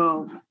said,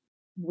 well,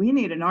 we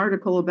need an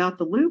article about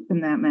the loop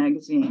in that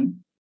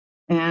magazine.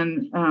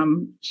 And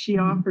she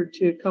offered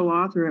to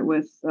co-author it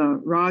with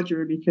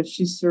Roger because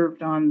she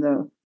served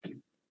on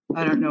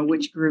I don't know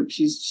which group.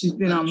 She's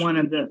been on one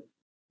of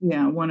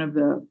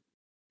the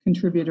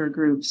contributor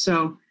groups.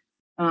 So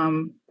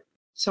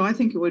I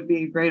think it would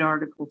be a great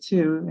article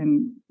too,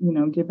 and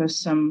give us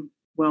some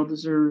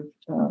well-deserved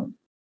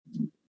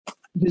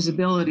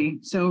visibility.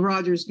 So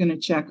Roger's going to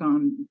check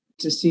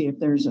to see if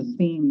there's a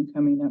theme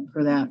coming up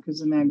for that,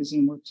 because the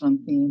magazine works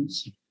on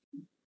themes.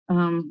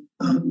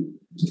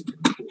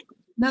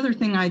 Another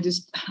thing,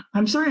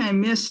 I'm sorry I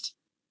missed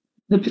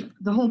the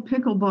whole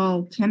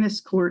pickleball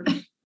tennis court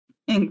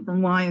thing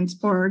from Lions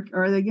Park.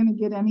 Are they going to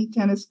get any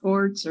tennis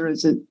courts, or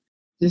is it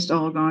just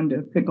all gone to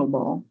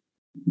pickleball?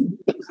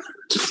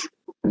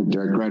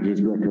 Derek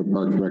Rogers, Director of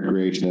Parks and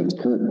Recreation. At the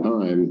current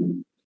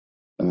time,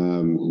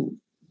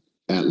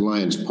 at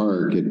Lions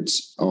Park,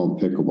 it's all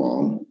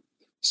pickleball.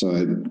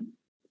 So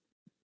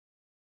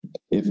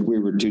if we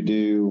were to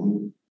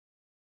do,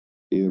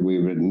 either we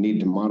would need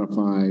to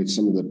modify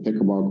some of the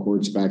pickleball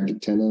courts back to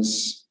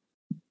tennis,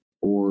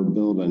 or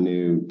build a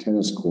new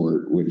tennis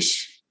court,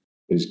 which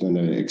is going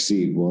to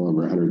exceed well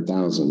over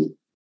 100,000.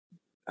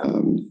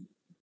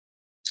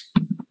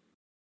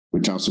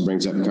 Which also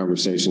brings up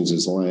conversations: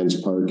 is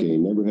Lions Park a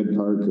neighborhood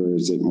park, or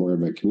is it more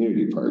of a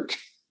community park?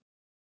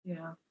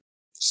 Yeah.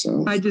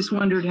 So I just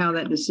wondered how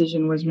that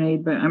decision was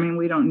made, but I mean,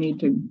 we don't need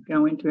to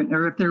go into it,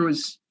 or if there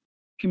was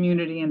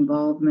community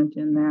involvement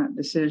in that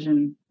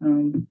decision.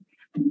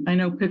 I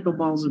know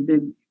pickleball's a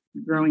big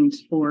growing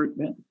sport,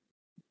 but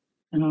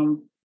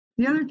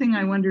the other thing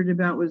I wondered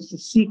about was the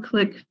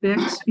C-Click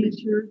Fix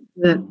feature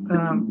that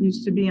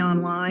used to be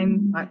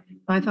online.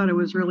 I thought it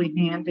was really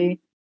handy,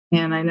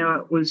 and I know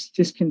it was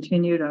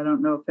discontinued. I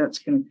don't know if that's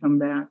going to come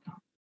back.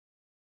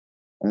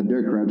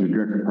 Derek Rogers,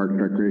 Director of Parks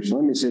and Recreation.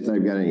 Let me see if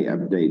they've got any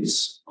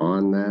updates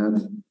on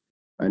that.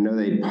 I know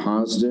they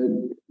paused it.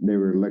 They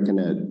were looking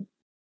at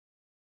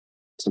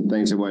some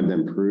things that wanted to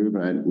improve.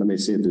 Let me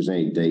see if there's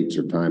any dates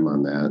or time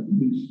on that.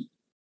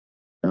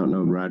 I don't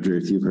know, Roger,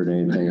 if you've heard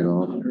anything at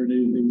all. I haven't heard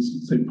anything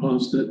since they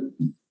paused it.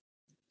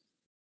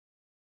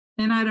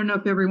 And I don't know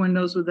if everyone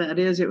knows what that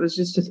is. It was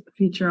just a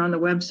feature on the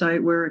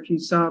website where if you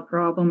saw a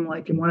problem,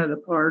 like in one of the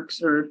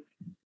parks or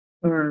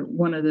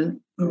one of the,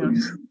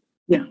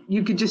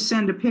 you could just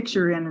send a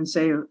picture in and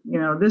say,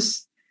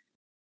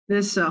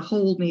 this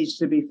hole needs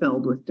to be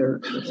filled with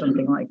dirt or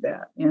something like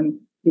that. And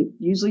it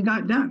usually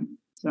got done.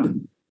 So.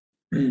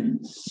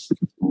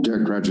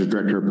 Derek Rogers,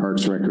 Director of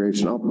Parks and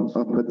Recreation. I'll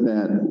put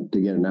that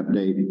to get an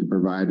update to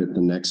provide at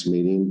the next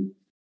meeting.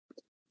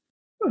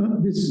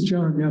 This is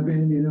John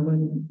Nalbandian. I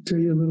want to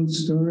tell you a little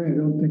story. I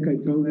don't think I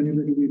told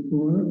anybody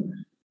before.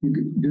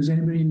 Does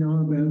anybody know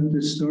about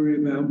the story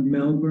about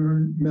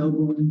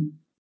Melbourne,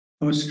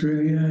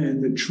 Australia,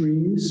 and the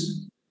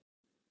trees?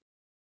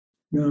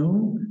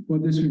 No? Well,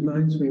 this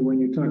reminds me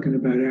when you're talking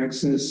about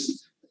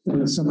access,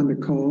 someone to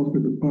call for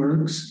the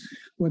parks.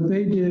 what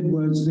they did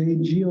was they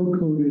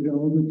geocoded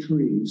all the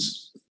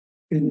trees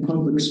in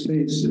public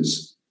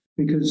spaces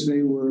because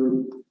they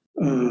were,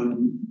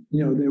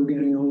 they were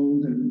getting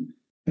old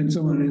and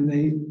so on. And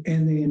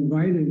they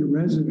invited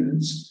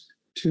residents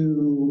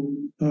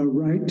to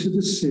write to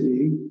the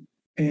city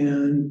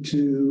and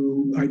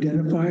to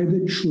identify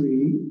the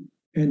tree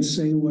and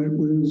say what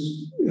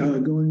was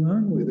going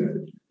on with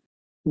it.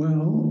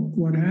 Well,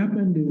 what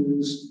happened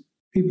is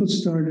people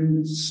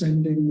started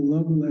sending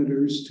love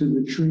letters to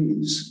the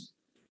trees.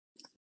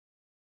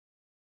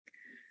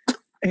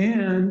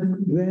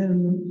 And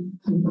then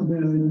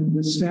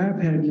the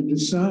staff had to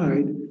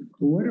decide,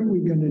 what are we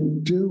going to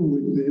do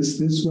with this?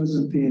 This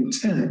wasn't the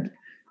intent.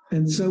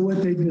 And so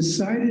what they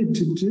decided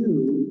to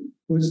do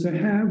was to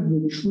have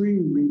the tree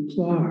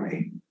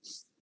reply.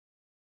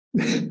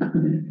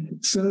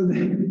 So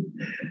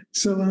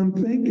I'm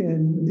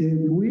thinking,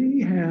 if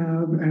we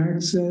have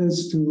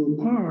access to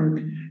a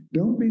park,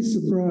 don't be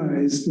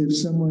surprised if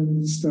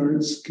someone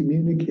starts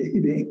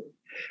communicating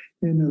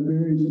in a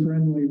very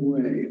friendly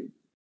way.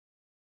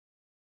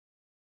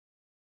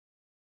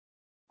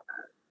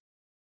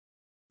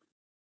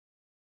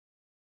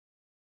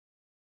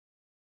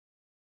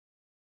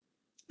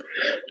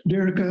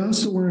 Derek, I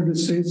also wanted to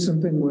say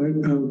something what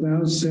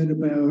Val said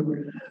about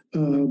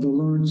the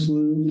Lawrence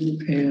Loop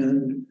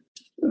and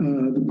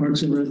the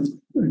Parks and Rec,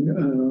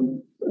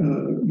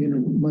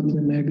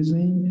 monthly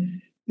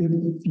magazine. If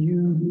we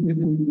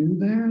do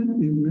that,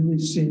 it really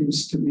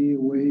seems to be a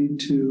way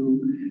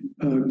to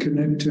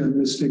connect to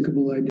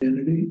unmistakable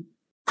identity.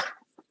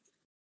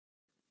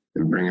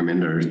 And bring them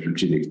into our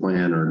strategic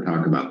plan or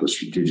talk about the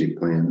strategic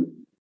plan.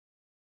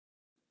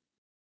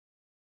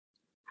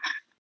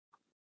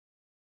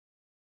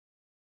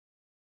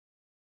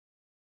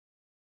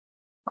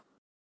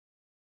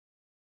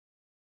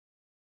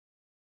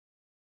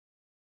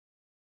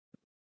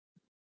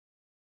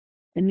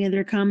 Any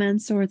other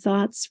comments or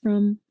thoughts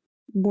from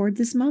board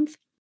this month?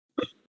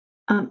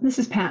 This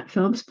is Pat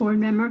Phillips, board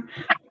member.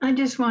 I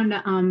just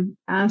wanted to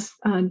ask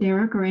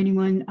Derek or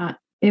anyone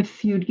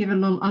if you'd give a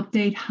little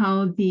update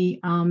how the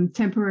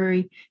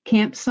temporary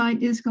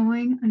campsite is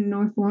going in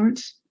North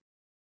Lawrence.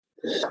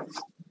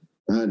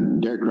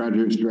 Derek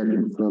Rogers,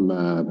 director from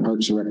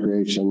Parks and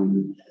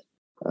Recreation.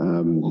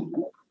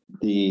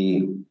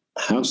 The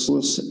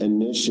Houseless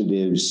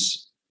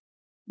Initiatives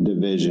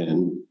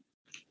Division,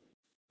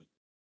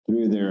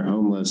 through their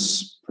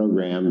homeless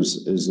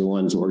programs, is the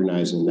ones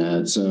organizing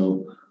that.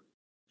 So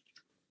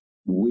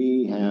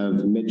we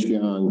have Mitch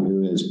Young,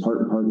 who is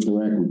part Parks and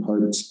Rec and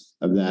parts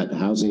of that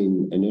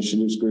housing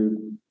initiatives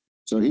group.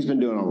 So he's been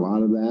doing a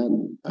lot of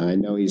that. I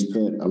know he's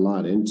put a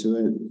lot into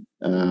it.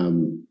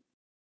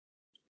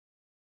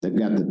 They've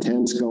got the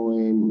tents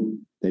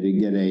going. They did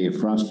get a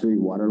frost-free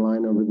water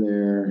line over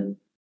there.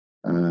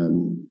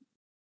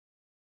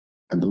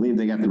 I believe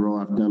they got the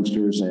roll-off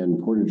dumpsters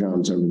and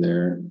porta-johns over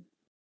there.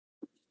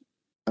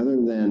 Other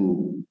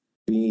than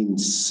being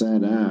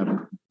set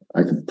up,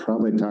 I could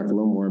probably talk a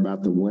little more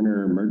about the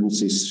winter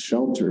emergency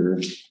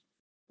shelter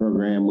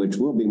program, which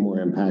will be more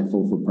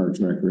impactful for Parks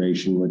and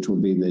Recreation, which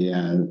will be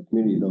the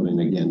community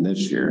building again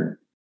this year.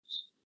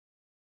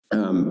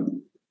 Other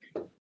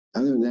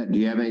than that, do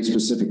you have any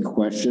specific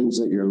questions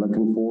that you're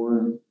looking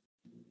for?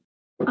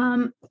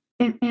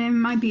 And I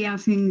might be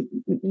asking,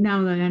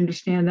 now that I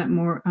understand that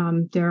more,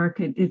 Derek,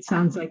 it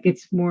sounds like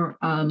it's more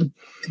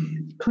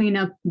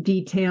cleanup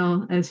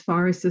detail as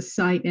far as the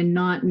site and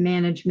not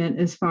management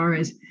as far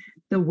as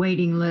the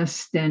waiting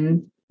list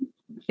and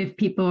if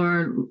people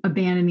are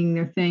abandoning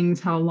their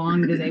things, how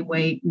long do they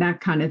wait,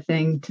 that kind of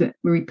thing to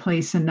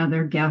replace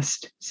another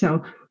guest.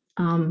 So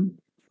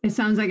it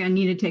sounds like I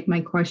need to take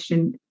my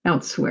question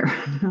elsewhere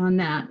on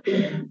that.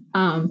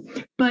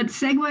 But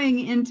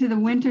segueing into the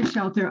winter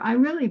shelter, I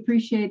really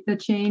appreciate the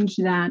change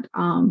that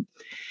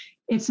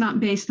it's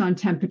not based on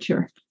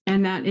temperature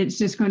and that it's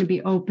just going to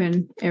be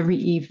open every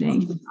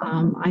evening.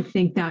 I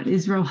think that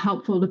is real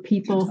helpful to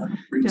people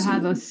to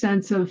have a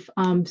sense of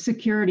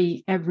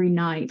security every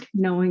night,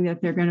 knowing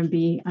that they're going to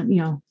be,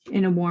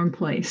 in a warm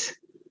place.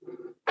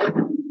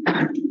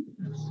 Director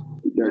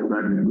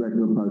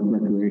of Parks and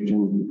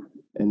Recreation.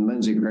 And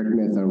Lindsay, correct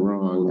me if I'm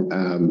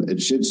wrong,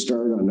 it should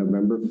start on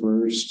November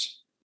 1st.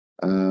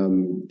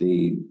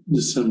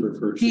 December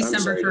 1st.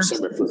 December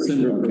 1st.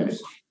 December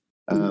 1st.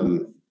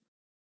 Okay.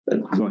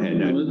 Go ahead.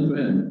 Go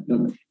ahead.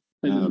 No,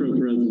 I just wrote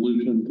the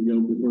resolution to go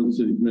before the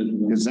city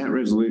commission. Because that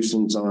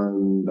resolution's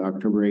on the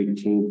October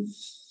 18th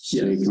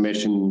city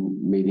commission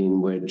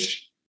meeting,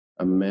 which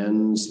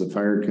amends the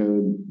fire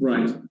code.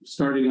 Right.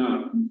 Starting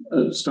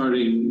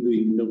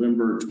the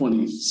November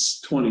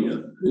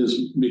 20th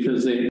is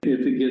because if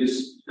it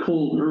gets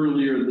cold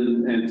earlier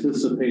than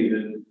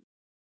anticipated,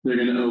 they're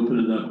going to open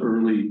it up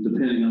early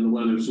depending on the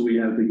weather. So we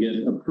have to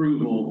get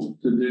approval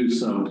to do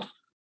so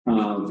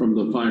from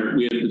the fire.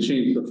 We have to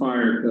change the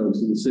fire code.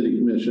 So the city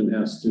commission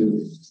has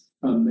to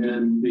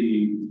amend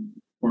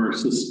or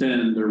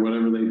suspend or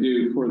whatever they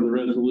do for the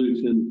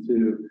resolution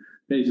to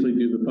basically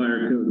do the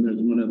fire code. And there's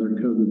one other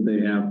code that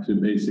they have to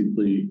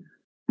basically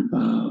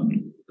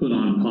put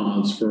on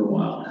pause for a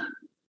while.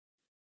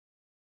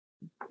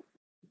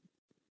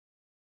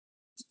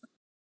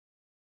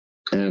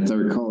 And if I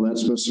recall,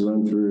 that's supposed to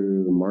run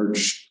through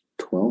March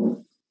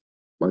 12th,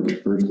 March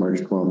 1st, March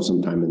 12th,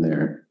 sometime in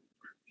there.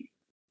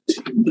 Is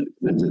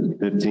it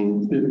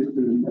 15?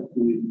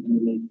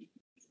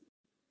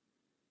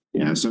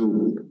 Yeah,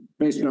 so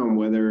based on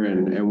weather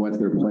and what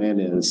their plan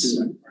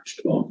is,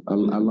 a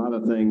lot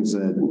of things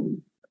that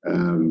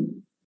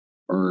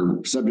are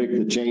subject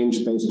to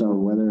change based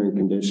on weather and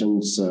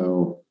conditions.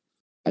 So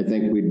I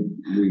think we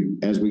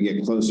as we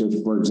get closer,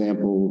 for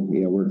example,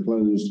 we're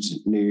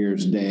closed New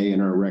Year's Day in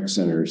our rec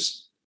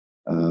centers.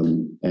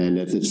 And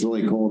if it's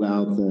really cold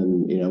out,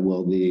 then,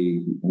 will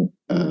the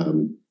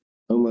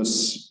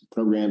homeless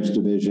programs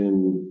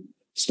division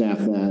staff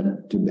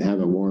that to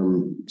have a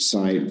warm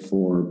site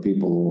for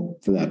people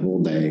for that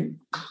whole day.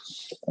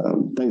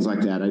 Things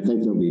like that. I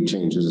think there'll be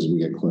changes as we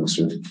get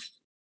closer.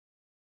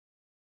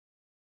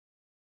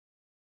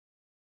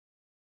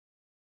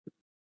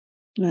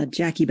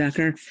 Jackie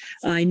Becker.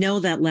 I know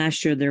that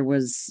last year there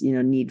was,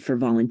 need for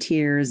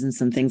volunteers and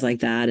some things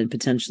like that, and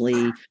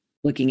potentially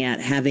looking at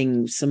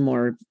having some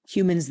more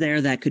humans there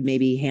that could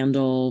maybe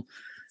handle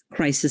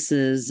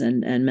crises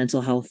and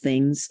mental health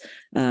things.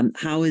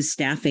 How is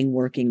staffing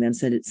working then,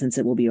 since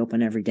it will be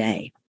open every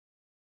day?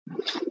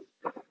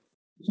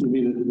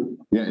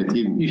 Yeah,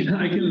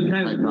 I can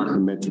kind of,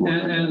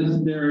 as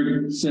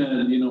Derek said,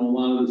 a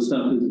lot of the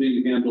stuff is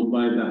being handled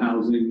by the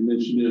Housing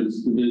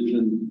Initiatives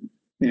Division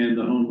and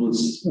the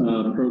homeless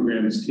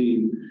programs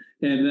team.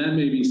 And that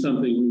may be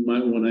something we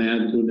might want to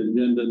add to an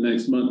agenda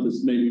next month,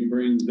 is maybe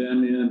bring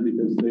them in,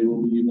 because they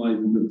will be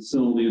utilizing the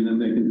facility, and then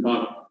they can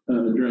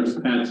address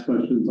Pat's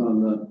questions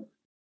on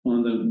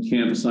the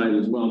campsite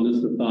as well.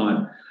 Just a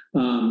thought.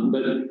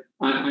 But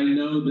I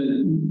know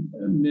that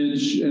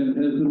Mitch has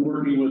been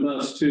working with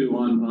us too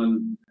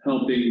on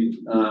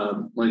helping.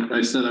 Like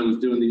I said, I was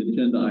doing the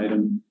agenda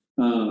item,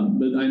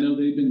 but I know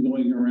they've been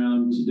going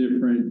around to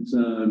different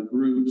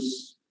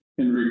groups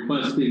and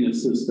requesting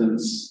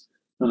assistance.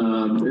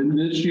 And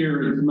this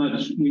year it's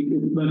much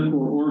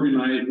more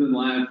organized than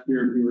last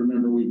year. If you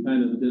remember, we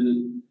kind of did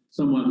it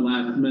somewhat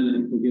last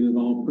minute to get it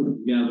all put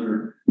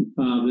together.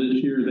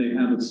 This year they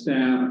have a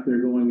staff.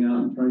 They're going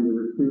out and trying to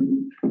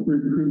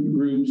recruit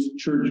groups,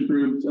 church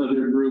groups,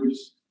 other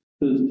groups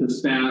to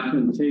staff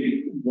and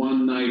take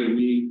one night a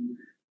week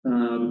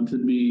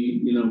to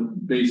be,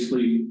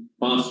 basically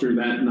foster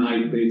that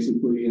night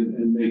basically,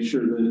 and make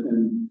sure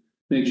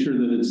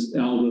that it's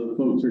all the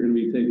folks are going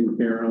to be taken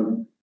care of.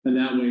 And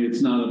that way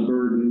it's not a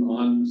burden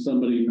on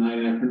somebody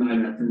night after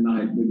night after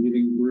night. We're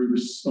getting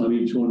groups on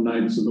each one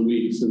nights of the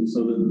weeks. And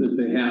so that if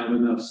they have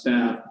enough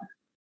staff,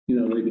 they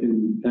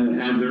can kind of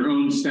have their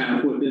own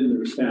staff within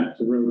their staff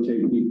to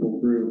rotate people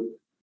through.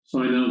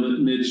 So I know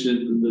that Mitch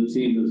and the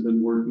team has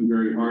been working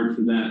very hard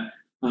for that.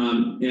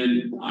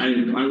 And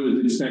I was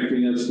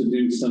expecting us to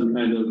do some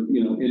kind of,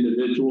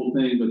 individual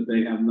thing, but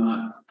they have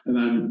not. And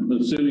I'm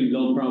assuming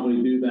they'll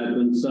probably do that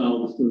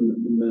themselves.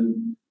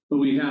 But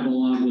we have a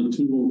lot of the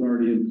tools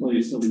already in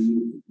place that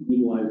we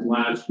utilized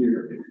last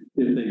year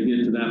if they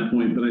get to that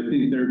point. But I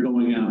think they're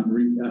going out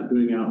and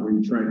doing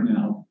outreach right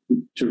now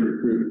to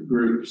recruit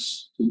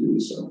groups to do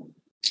so.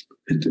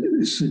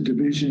 It's a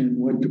division in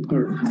what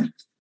department?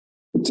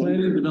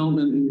 Planning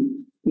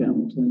development.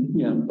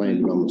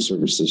 Planning development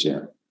services.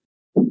 Yeah.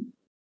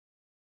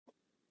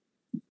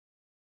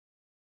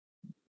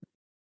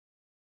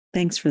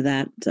 Thanks for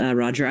that,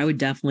 Roger. I would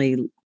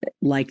definitely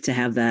like to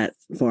have that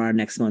for our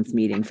next month's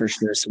meeting for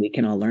sure, so we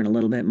can all learn a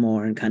little bit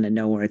more and kind of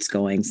know where it's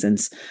going,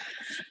 since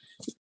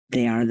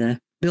they are the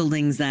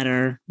buildings that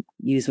are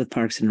used with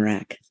Parks and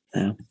Rec.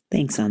 So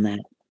thanks on that.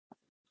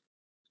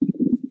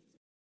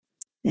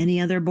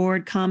 Any other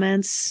board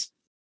comments,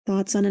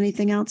 thoughts on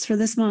anything else for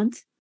this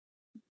month?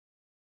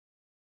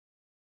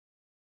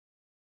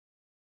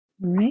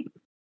 All right.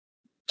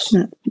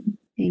 Not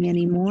seeing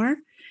any more.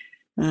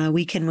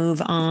 We can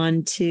move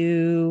on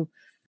to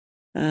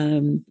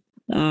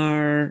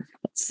our,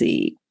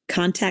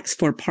 contacts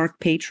for park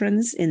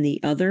patrons in the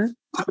other,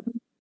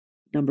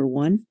 number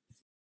 1.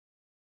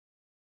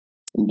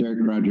 Derek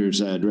Rogers,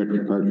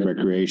 Director of Parks and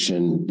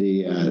Recreation.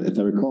 If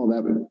I recall,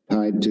 that was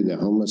tied to the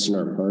homeless in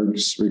our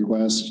parks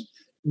request.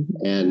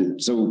 Mm-hmm.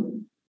 And so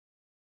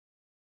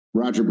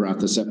Roger brought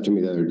this up to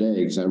me the other day,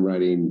 because I'm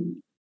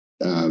writing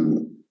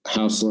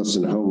houseless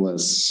and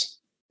homeless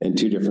and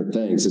 2 different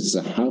things. It's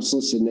the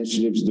Houseless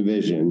Initiatives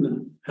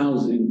Division.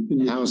 Housing.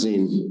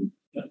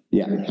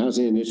 Yeah,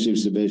 Housing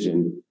Initiatives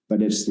Division,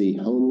 but it's the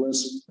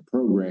homeless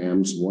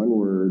programs, one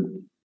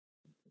word,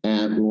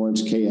 at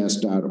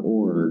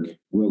lawrenceks.org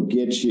will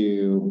get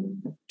you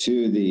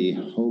to the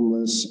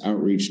homeless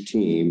outreach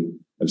team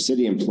of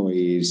city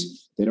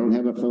employees. They don't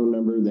have a phone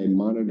number. They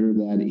monitor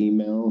that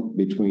email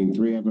between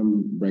 3 of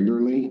them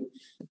regularly.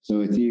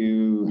 So if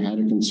you had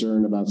a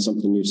concern about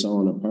something you saw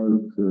in a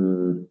park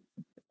or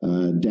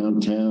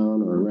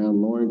downtown or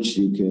around Lawrence,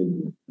 you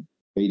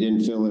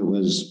didn't feel it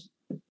was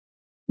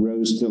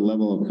rose to the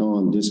level of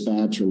calling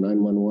dispatch or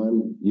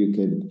 911, you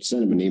could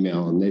send them an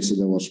email, and they said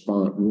they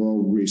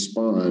will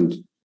respond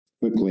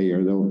quickly,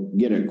 or they'll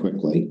get it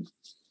quickly.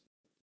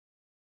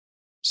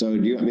 So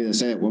do you want me to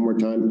say it one more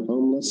time?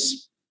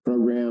 Homeless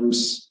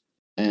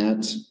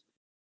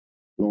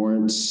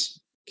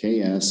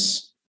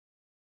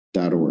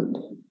programs@lawrenceks.org.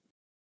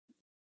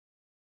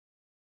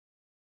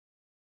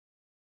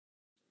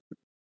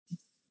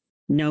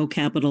 No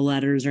capital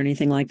letters or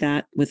anything like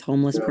that with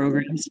homeless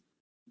programs?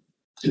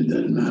 It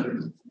doesn't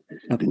matter.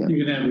 Okay.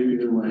 You can have it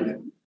either way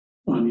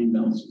on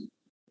emails.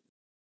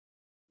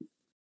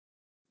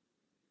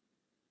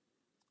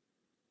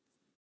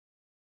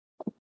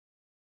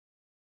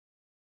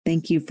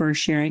 Thank you for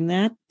sharing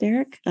that,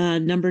 Derek.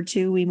 Number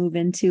 2, we move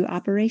into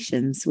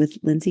operations with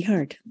Lindsay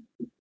Hart.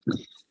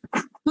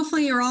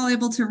 Hopefully you're all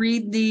able to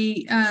read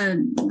the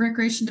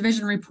Recreation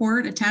Division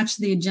report attached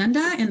to the agenda,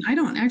 and I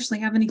don't actually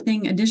have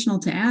anything additional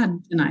to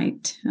add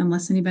tonight,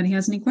 unless anybody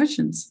has any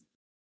questions.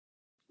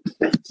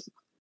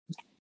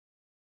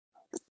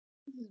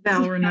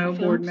 Val Renault,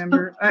 board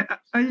member.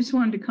 I just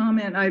wanted to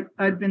comment.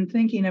 I've been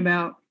thinking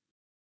about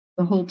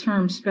the whole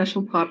term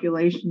special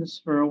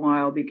populations for a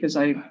while because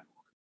I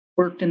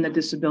worked in the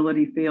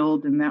disability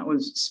field, and that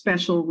was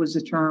special was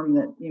a term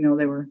that, you know,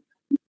 they were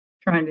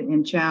trying to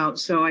inch out.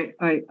 So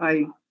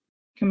I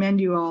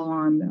commend you all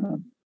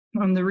on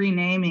the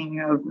renaming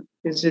of,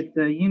 is it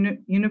the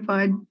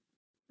unified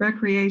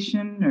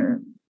recreation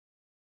or?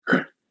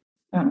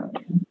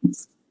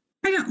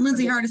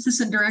 Lindsay Hart,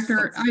 Assistant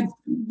Director.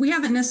 We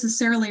haven't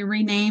necessarily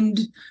renamed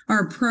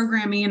our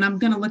programming, and I'm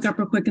going to look up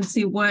real quick and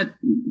see what.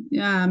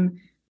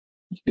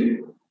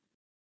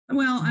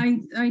 Well,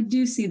 I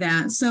do see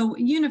that. So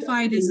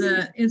unified is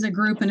a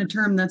group and a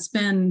term that's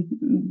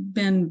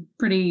been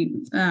pretty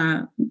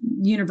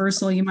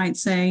universal, you might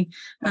say.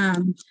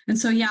 And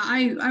so, yeah,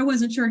 I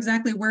wasn't sure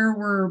exactly where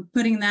we're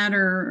putting that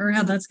or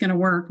how that's going to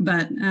work,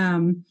 but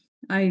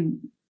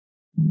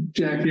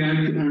Jackie,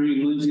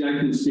 Lindsay, I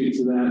can speak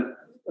to that.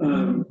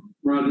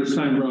 Roger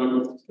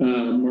Steinbrock,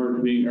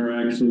 marketing, or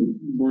actually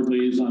board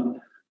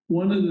liaison.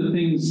 One of the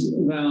things,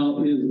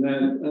 Val, is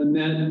that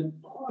Annette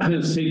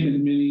has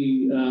taken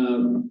many,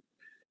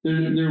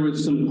 there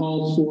was some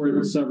calls for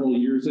it several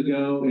years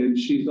ago, and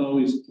she's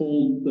always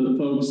pulled the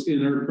folks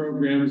in her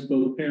programs,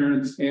 both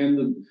parents and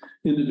the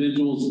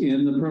individuals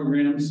in the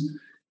programs.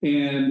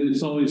 And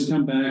it's always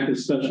come back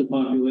as special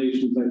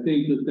populations. I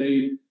think that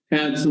they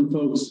had some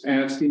folks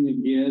asking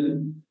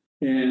again.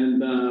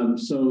 And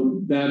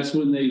so that's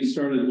when they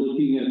started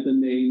looking at the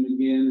name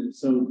again. And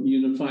so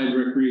unified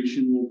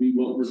recreation will be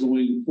what we're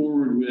going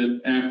forward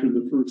with after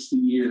the first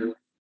year.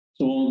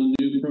 So all the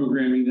new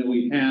programming that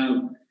we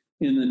have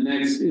in the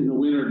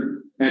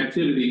winter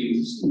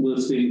activities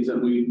listings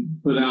that we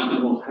put out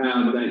will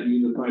have that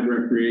unified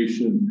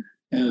recreation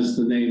as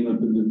the name of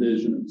the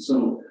division.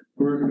 So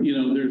there's going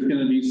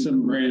to be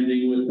some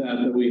branding with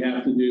that we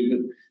have to do,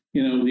 but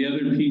the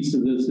other piece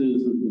of this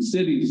is that the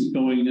city's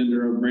going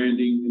under a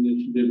branding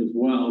initiative as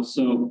well.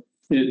 So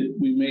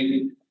we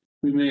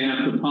may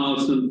have to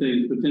pause some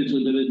things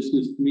potentially, but it's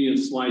just to me a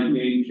slight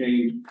name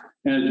change.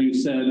 As you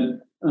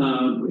said,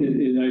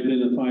 it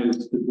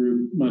identifies the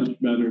group much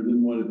better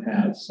than what it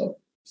has. So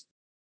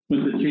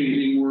with the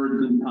changing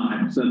words and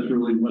times, that's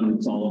really what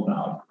it's all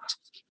about.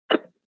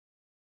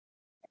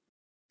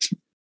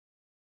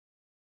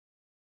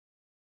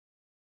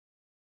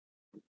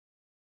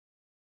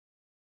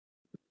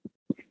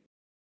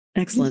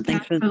 Excellent.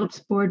 Thanks for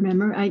Phillips, board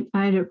member. I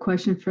had a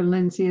question for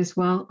Lindsay as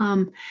well.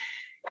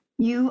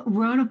 You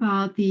wrote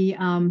about the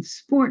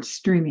sports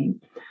streaming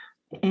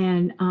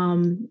and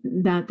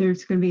that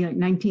there's going to be like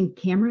 19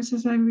 cameras,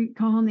 as I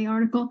recall in the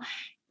article.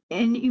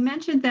 And you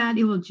mentioned that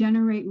it will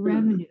generate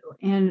revenue.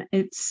 And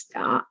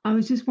I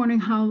was just wondering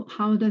how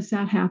does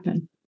that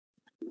happen?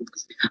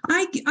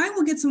 I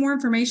will get some more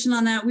information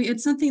on that.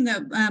 It's something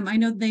that I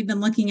know they've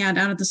been looking at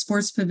out at the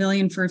sports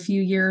pavilion for a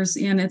few years,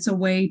 and it's a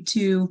way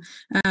to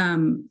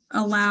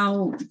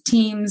allow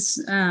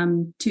teams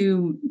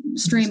to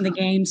stream the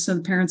games so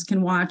the parents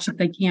can watch if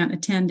they can't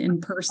attend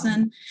in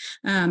person.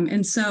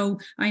 And so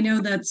I know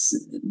they've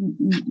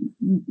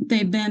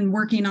been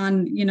working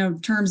on,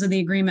 terms of the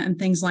agreement and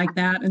things like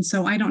that. And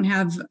so I don't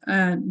have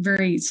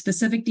very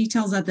specific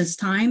details at this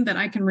time, but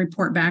I can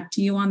report back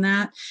to you on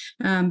that.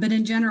 But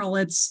in general,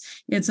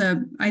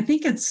 I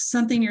think it's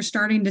something you're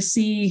starting to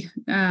see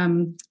a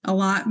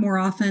lot more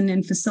often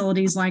in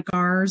facilities like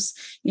ours,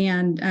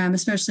 and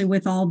especially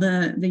with all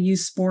the youth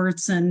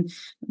sports and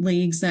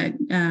leagues that,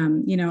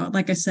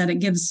 like I said, it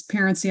gives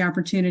parents the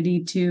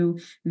opportunity to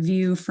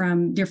view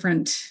from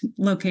different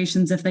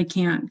locations if they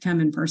can't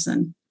come in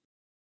person.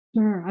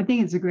 Sure. I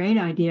think it's a great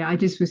idea. I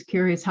just was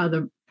curious how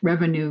the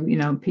revenue,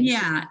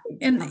 Yeah.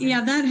 And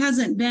that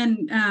hasn't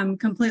been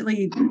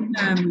completely,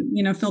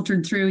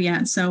 filtered through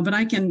yet. So, but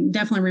I can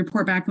definitely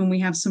report back when we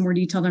have some more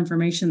detailed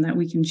information that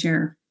we can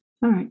share.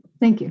 All right.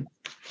 Thank you.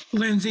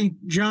 Lindsay,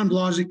 John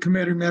Blazek,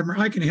 committee member.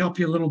 I can help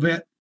you a little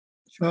bit.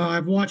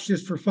 I've watched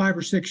this for 5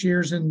 or 6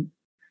 years in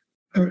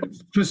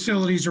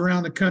facilities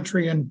around the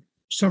country and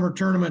summer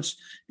tournaments.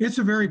 It's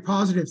a very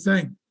positive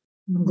thing.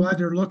 I'm glad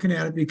they're looking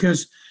at it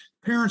because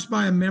parents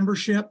buy a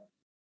membership,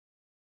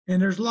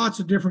 and there's lots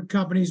of different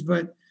companies,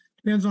 but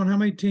depends on how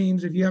many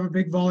teams. If you have a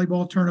big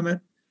volleyball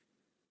tournament,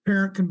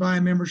 parent can buy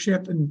a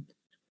membership, and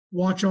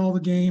watch all the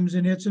games,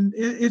 and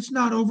it's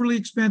not overly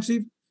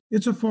expensive.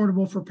 It's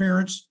affordable for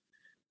parents.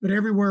 But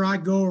everywhere I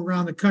go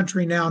around the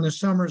country now in the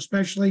summer,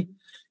 especially,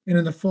 and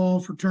in the fall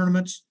for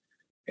tournaments,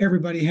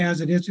 everybody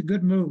has it. It's a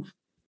good move.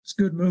 It's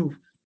a good move.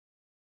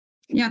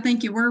 Yeah,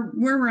 thank you. We're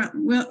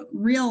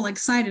real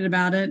excited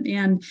about it,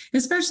 and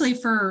especially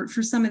for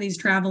some of these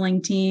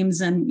traveling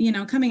teams, and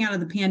coming out of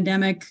the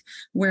pandemic,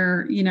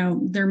 where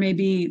there may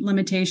be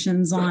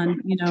limitations on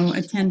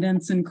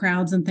attendance and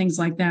crowds and things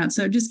like that.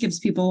 So it just gives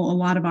people a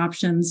lot of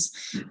options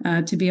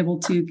to be able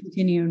to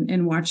continue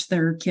and watch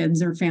their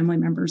kids or family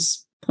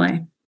members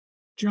play.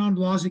 John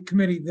Blazek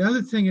committee. The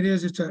other thing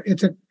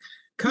it's a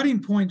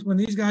cutting point when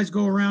these guys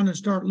go around and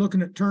start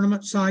looking at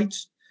tournament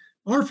sites.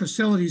 Our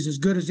facility is as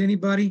good as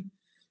anybody.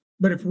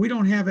 But if we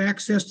don't have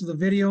access to the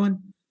videoing,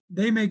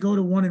 they may go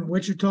to one in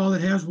Wichita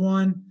that has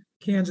one,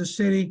 Kansas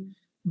City,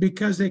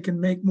 because they can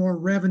make more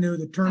revenue,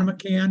 the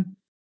tournament can,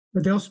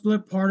 but they'll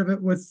split part of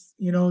it with,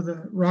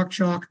 the Rock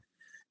Chalk.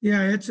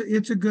 Yeah,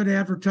 it's a good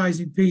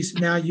advertising piece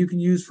now you can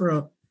use for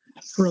a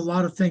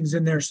lot of things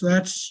in there. So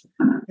that's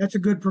a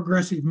good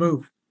progressive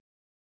move.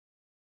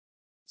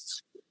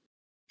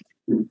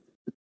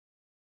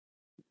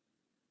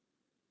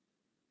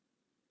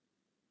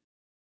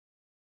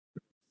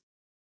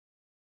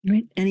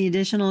 Right. Any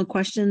additional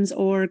questions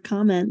or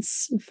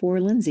comments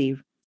for Lindsay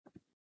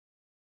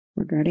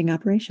regarding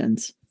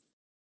operations?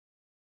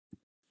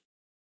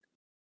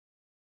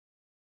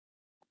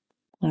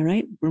 All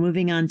right, we're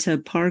moving on to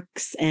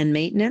parks and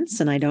maintenance.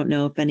 And I don't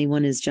know if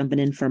anyone is jumping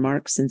in for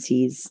Mark since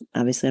he's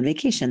obviously on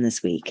vacation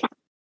this week.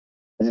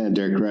 And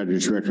Derek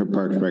Rogers, Director of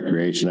Parks and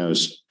Recreation. I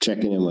was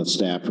checking in with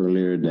staff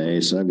earlier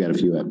today, so I've got a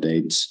few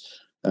updates.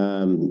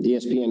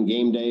 ESPN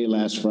game day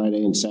last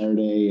Friday and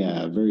Saturday,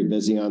 very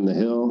busy on the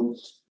Hill.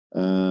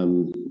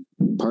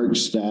 Park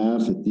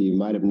staff, you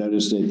might have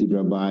noticed if you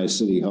drove by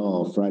City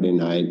Hall Friday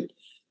night,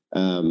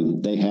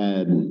 they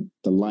had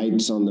the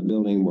lights on the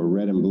building were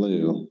red and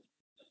blue.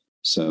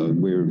 So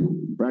we're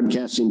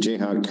broadcasting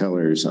Jayhawk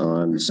colors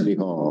on City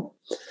Hall.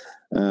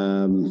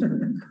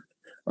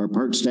 Our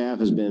park staff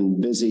has been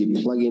busy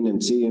plugging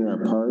and seeding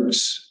our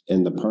parks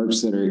and the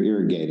parks that are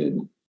irrigated.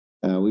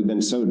 We've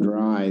been so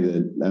dry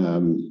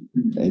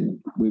that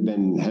we've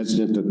been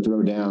hesitant to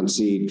throw down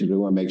seed because we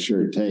want to make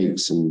sure it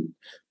takes, and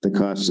the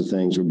cost of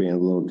things, we're being a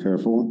little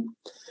careful.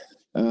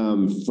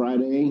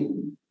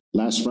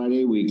 Last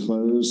Friday, we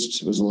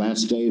closed. It was the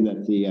last day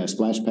that the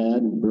splash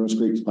pad, Burroughs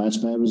Creek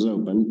splash pad, was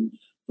open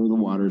for the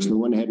waters. We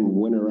went ahead and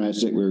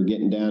winterized it. We were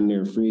getting down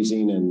near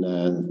freezing,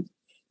 and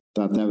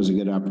thought that was a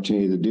good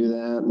opportunity to do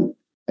that.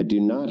 I do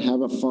not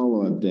have a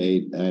follow-up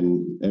date,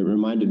 and it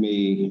reminded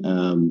me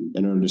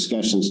in our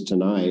discussions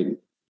tonight,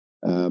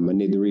 I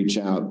need to reach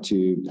out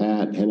to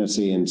Pat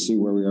Hennessy and see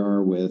where we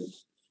are with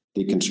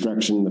the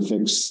construction to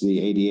fix the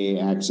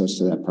ADA access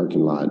to that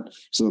parking lot.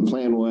 So the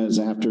plan was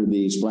after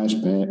the splash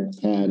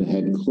pad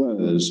had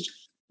closed,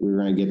 we were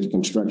going to get the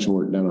construction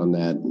work done on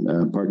that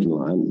parking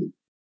lot.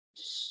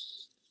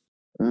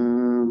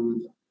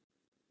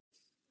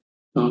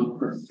 Dog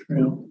park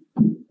trail.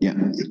 Yeah.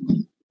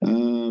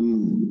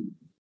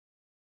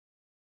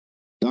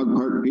 Dog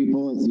park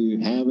people, if you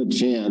have a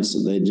chance,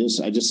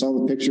 I just saw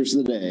the pictures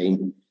of the day.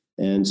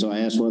 And so I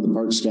asked one of the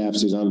park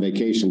staffs who's on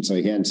vacation, so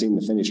he hadn't seen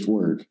the finished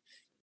work.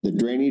 The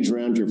drainage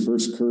around your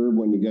first curb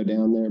when you go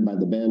down there by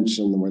the bench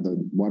and where the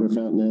water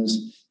fountain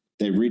is,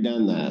 they've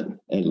redone that.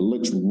 And it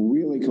looks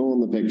really cool in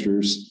the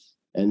pictures.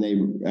 And they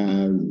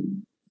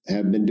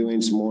have been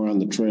doing some more on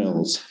the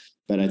trails.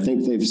 But I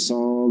think they've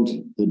solved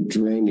the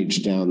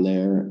drainage down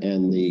there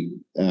and the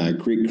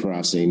creek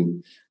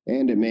crossing.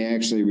 And it may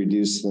actually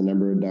reduce the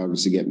number of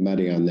dogs that get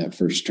muddy on that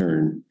first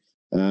turn.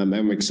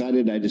 I'm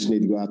excited. I just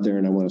need to go out there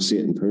and I want to see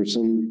it in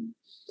person.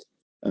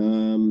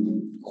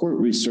 Court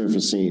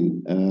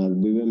resurfacing.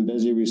 We've been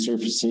busy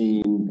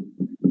resurfacing,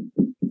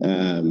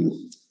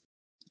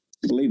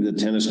 I believe, the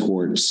tennis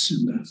courts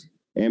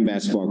and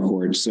basketball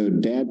courts. So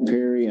Dad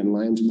Perry and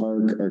Lions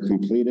Park are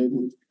completed.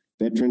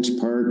 Veterans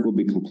Park will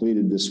be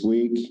completed this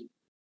week.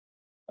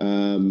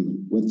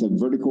 With the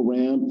vertical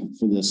ramp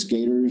for the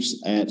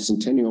skaters at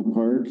Centennial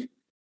Park,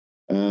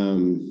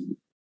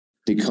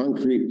 the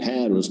concrete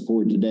pad was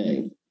poured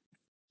today.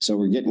 So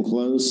we're getting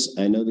close.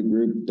 I know the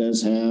group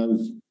does have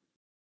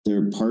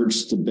their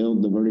parts to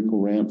build the vertical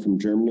ramp from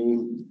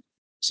Germany.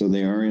 So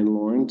they are in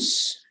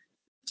Lawrence.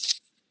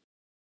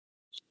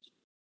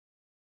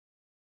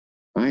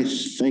 I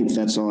think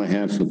that's all I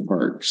have for the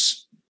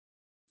parks.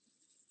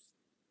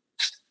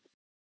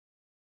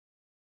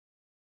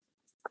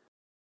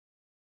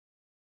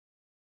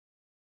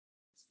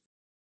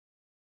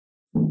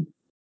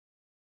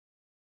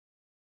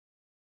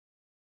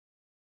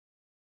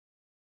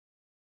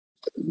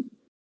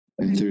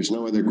 If there's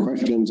no other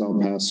questions, I'll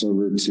pass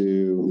over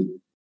to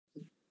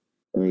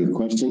the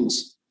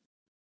questions.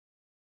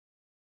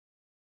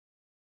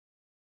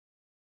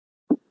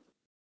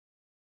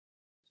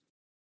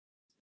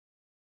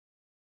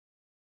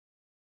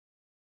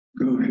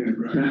 Go ahead,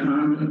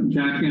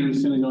 Jackie, I'm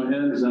just going to go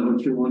ahead. Is that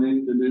what you're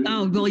wanting to do?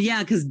 Oh, well, yeah,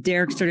 because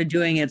Derek started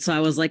doing it. So I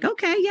was like,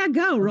 okay, yeah,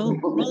 go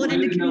roll it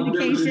into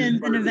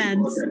communications and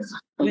events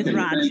with Okay,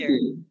 Roger. thank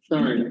you.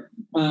 Sorry.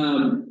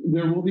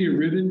 There will be a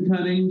ribbon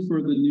cutting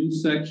for the new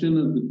section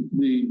of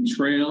the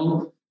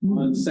trail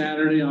on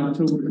Saturday,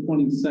 October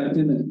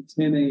 22nd at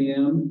 10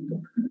 a.m.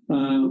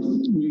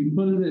 We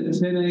put it at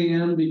 10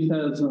 a.m.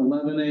 because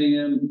 11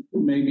 a.m.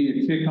 may be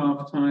a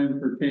kickoff time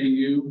for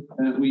KU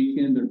that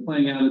weekend. They're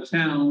playing out of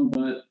town,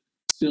 but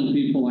still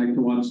people like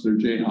to watch their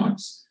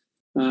Jayhawks.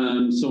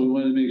 So we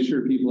want to make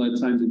sure people had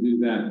time to do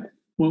that.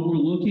 What we're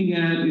looking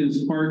at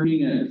is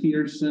parking at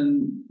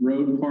Peterson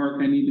Road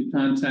Park. I need to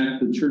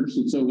contact the church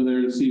that's over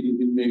there to see if we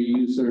can maybe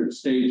use their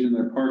stage in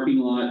their parking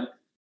lot.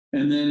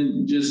 And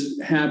then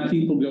just have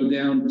people go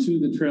down to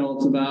the trail.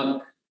 It's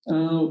about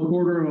a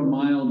quarter of a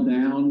mile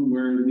down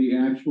where the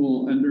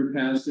actual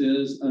underpass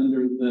is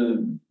under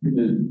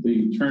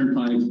the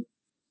turnpike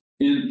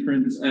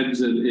entrance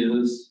exit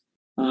is.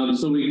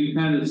 So we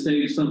can kind of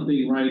stage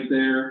something right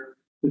there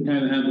to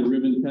kind of have the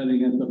ribbon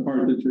cutting at the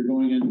part that you're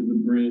going into the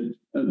bridge,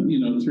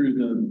 through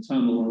the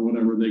tunnel or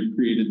whatever they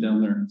created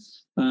down there.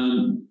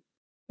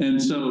 And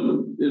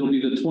so it'll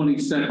be the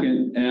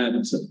 22nd at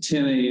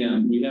 10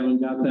 a.m. We haven't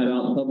got that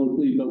out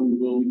publicly, but we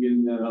will be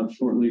getting that out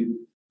shortly.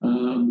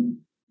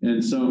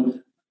 And so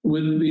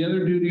with the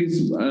other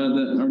duties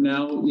that are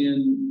now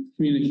in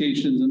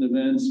communications and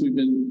events, we've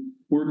been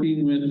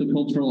working with the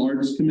Cultural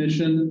Arts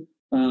Commission.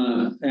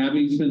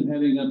 Abby's been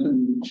heading up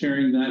and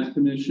chairing that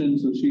commission,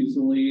 so she's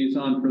the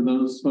liaison for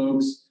those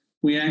folks.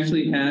 We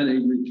actually had a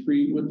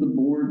retreat with the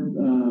board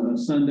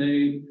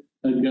Sunday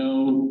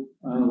ago,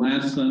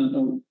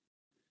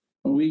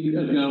 a week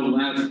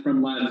ago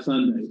from last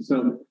Sunday.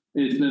 So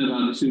it's been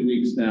about 2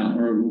 weeks now,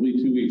 or it will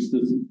be 2 weeks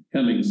this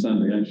coming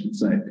Sunday, I should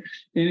say.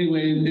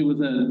 Anyway, it was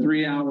a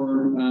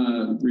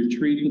 3-hour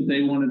retreat that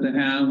they wanted to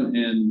have,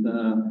 and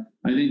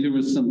I think there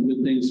was some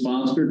good things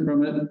fostered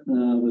from it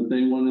that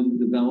they wanted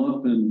to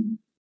develop, and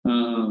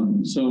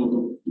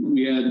so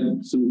we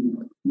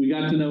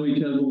got to know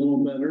each other a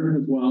little better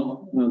as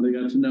well. They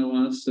got to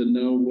know us and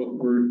know what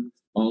we're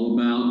all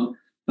about.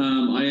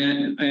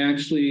 I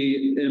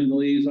actually am the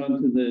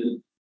liaison to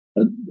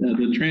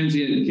the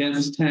Transient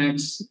Guest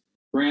Tax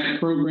Grant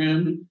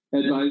Program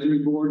Advisory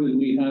Board, and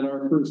we had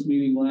our first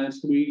meeting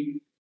last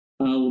week.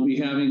 We'll be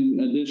having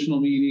additional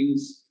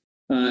meetings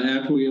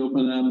after we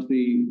open up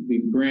the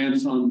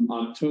grants on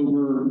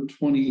October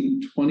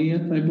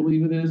 20th, I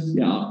believe it is.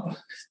 Yeah,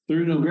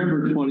 through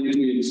November 20th,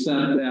 we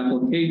accept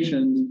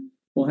applications.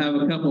 We'll have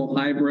a couple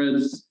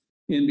hybrids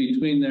in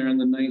between there on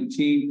the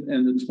 19th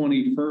and the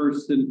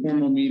 21st,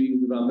 informal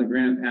meetings about the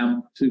grant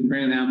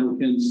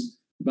applicants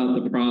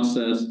about the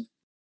process.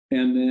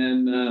 And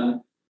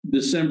then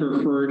December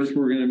 1st,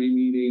 we're going to be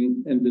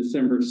meeting, and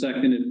December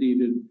 2nd, if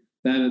needed.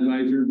 That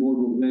advisory board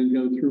will then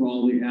go through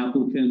all the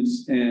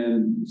applicants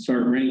and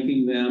start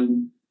ranking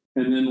them.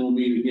 And then we'll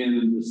meet again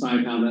and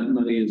decide how that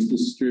money is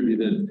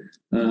distributed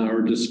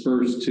or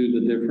dispersed to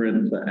the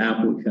different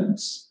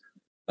applicants.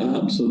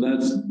 So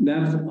that's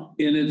on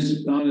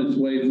its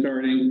way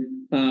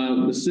starting.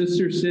 The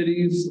sister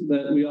cities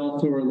that we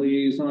also are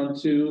liaison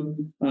to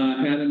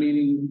had a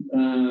meeting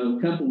a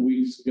couple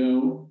weeks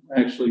ago,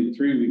 actually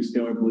 3 weeks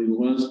ago, I believe it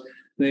was.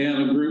 They have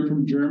a group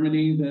from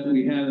Germany that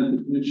we had at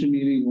the commission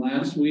meeting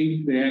last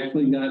week. They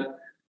actually got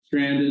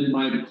stranded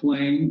by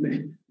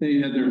plane. They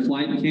had their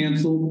flight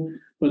canceled.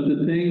 But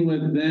the thing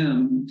with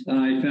them,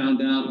 I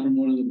found out from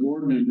one of the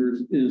board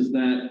members, is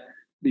that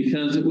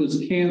because it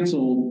was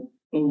canceled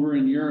over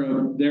in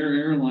Europe, their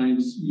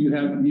airlines, you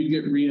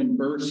get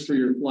reimbursed for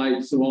your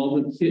flight. So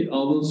all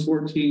those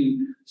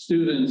 14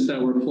 students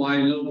that were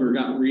flying over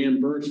got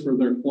reimbursed for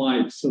their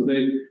flights. So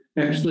they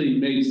actually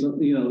made some,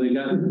 they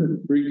got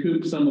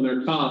recouped some of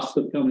their costs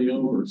of coming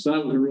over. So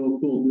that was a real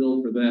cool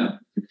deal for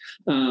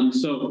them.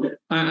 So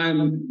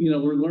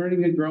we're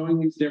learning and growing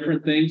these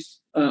different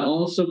things.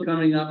 Also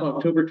coming up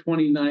October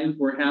 29th,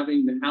 we're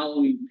having the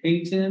Halloween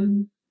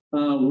paint-in.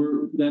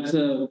 That's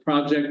a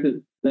project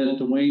that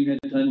Dwayne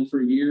had done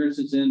for years.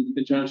 It's in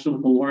conjunction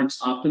with the Lawrence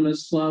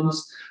Optimist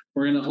Clubs.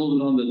 We're going to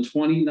hold it on the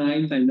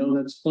 29th. I know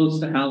that's close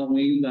to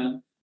Halloween,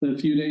 the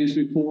few days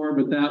before,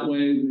 but that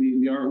way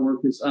the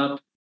artwork is up.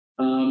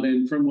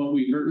 And from what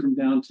we heard from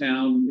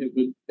downtown,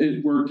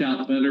 it worked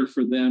out better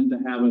for them to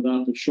have it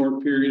up a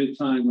short period of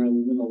time rather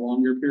than a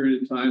longer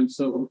period of time.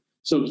 So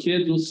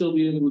kids will still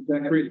be able to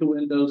decorate the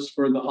windows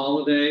for the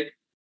holiday.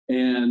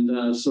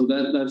 And so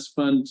that's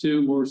fun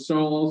too. We're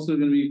also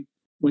going to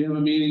we have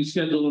a meeting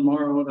scheduled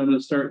tomorrow, and I'm going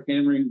to start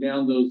hammering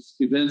down those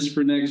events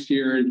for next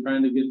year and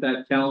trying to get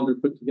that calendar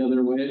put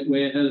together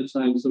way ahead of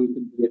time so we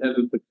can be ahead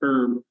of the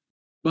curve.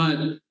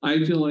 But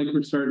I feel like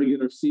we're starting to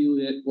get our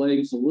sea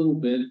legs a little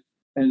bit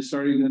and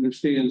starting to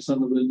understand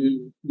some of the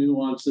new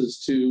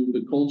nuances to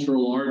the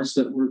cultural arts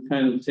that we're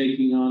kind of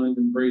taking on and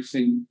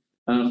embracing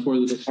for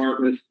the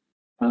department.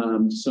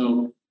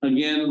 So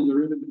again, the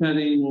ribbon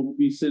cutting, we'll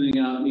be sending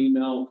out an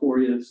email for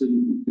you so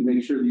you can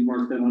make sure that you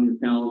mark that on your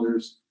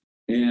calendars.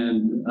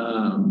 And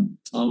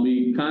I'll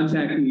be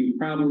contacting you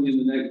probably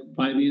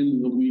by the end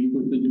of the week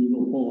with the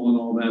doodle poll and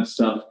all that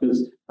stuff,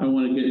 because I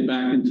want to get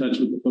back in touch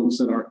with the folks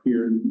that are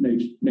here and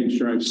make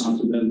sure I talk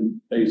to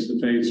them face to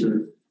face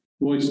or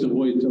voice to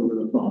voice over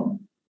the phone.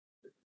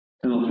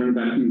 And I'll turn it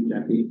back to you,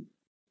 Jackie.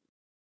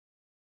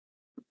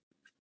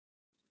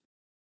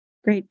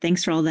 Great.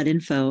 Thanks for all that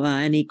info.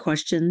 Any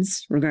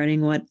questions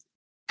regarding what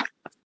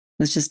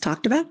was just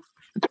talked about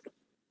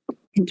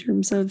in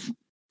terms of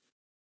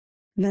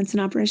events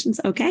and operations?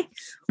 Okay.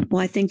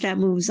 Well, I think that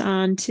moves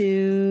on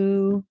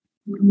to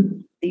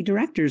the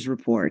director's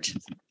report.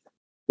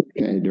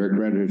 Okay,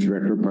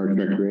 Director of Parks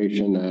and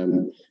Recreation.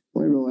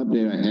 One real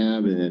update I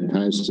have, and it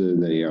ties to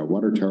the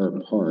Water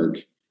Tower Park.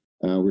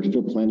 We're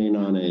still planning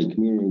on a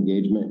community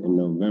engagement in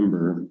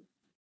November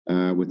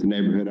with the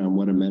neighborhood on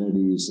what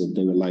amenities that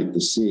they would like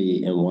to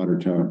see in Water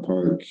Tower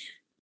Park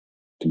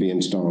to be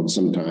installed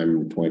sometime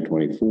in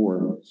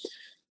 2024.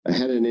 I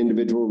had an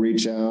individual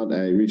reach out.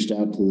 I reached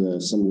out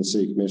to some of the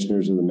city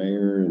commissioners and the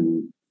mayor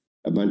and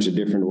a bunch of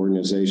different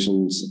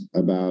organizations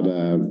about,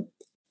 you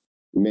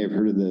may have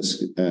heard of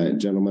this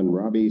gentleman,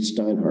 Robbie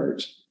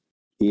Steinhardt.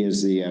 He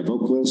is the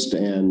vocalist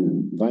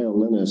and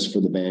violinist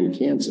for the band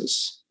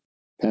Kansas.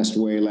 Passed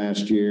away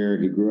last year.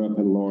 He grew up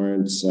in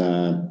Lawrence,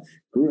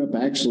 grew up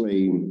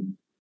actually,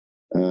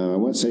 I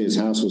want to say his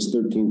house was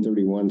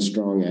 1331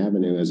 Strong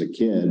Avenue as a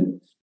kid.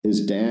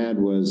 His dad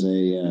was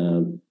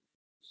a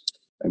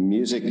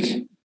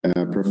music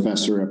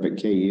professor up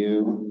at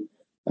KU.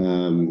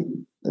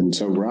 And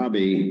so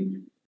Robbie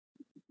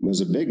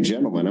was a big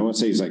gentleman. I want to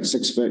say he's like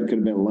 6 foot, could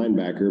have been a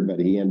linebacker, but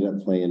he ended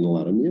up playing a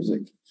lot of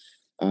music.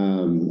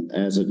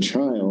 As a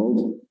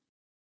child,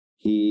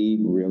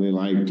 he really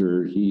liked,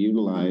 or he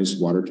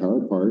utilized Water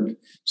Tower Park.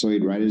 So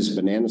he'd ride his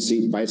banana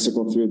seat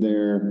bicycle through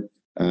there.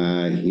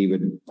 He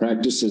would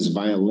practice his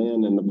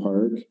violin in the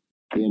park.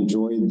 He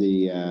enjoyed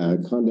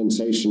the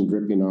condensation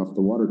dripping off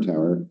the water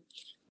tower.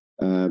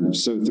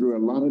 So through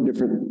a lot of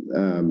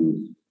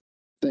different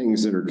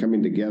things that are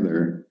coming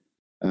together,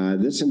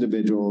 this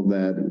individual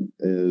that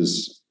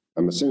is,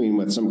 I'm assuming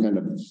with some kind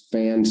of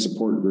fan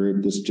support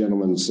group, this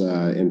gentleman's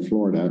in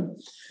Florida,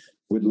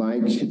 would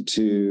like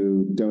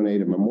to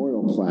donate a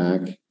memorial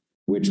plaque,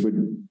 which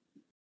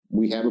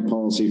we have a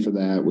policy for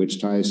that,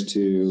 which ties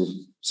to,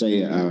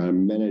 say, an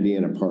amenity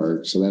in a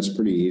park. So that's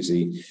pretty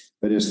easy.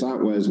 But his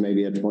thought was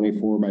maybe a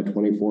 24 by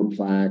 24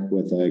 plaque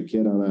with a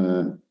kid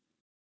on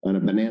a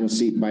banana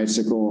seat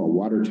bicycle, a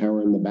water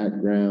tower in the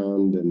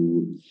background,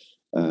 and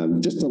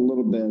just a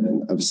little bit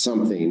of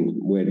something,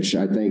 which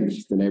I think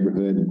the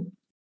neighborhood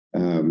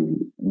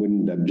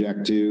wouldn't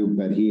object to.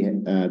 But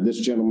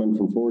this gentleman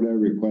from Florida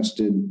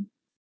requested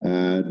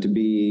to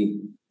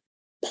be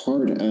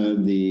part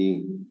of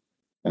the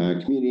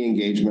community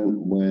engagement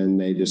when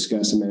they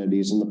discuss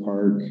amenities in the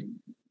park,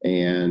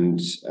 and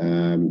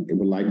it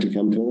would like to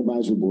come to an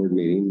advisory board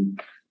meeting.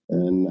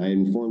 And I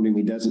informed him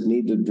he doesn't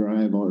need to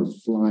drive or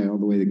fly all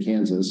the way to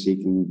Kansas. He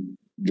can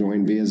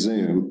join via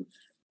Zoom.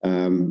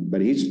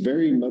 But he's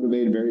very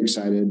motivated, very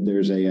excited.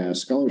 There's a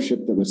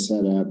scholarship that was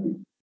set up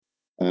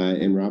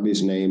in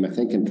Robbie's name, I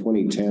think in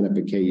 2010 up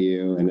at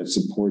KU, and it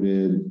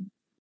supported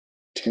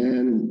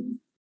 10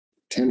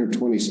 or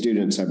 20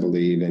 students, I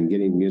believe, in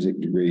getting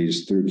music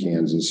degrees through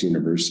Kansas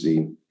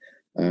University.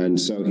 And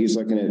so he's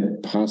looking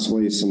at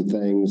possibly some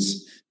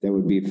things that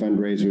would be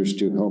fundraisers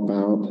to help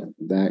out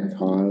that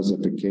cause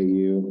up at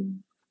KU.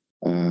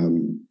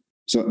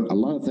 So a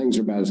lot of things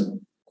are about as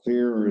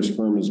clear or as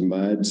firm as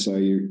mud. So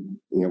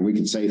we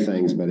can say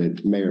things, but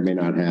it may or may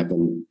not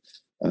happen.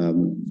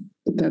 But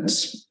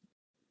that's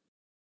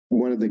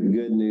one of the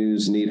good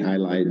news, neat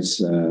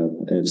highlights.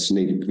 It's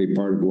neat to be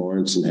part of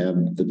Lawrence and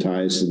have the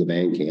ties to the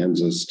band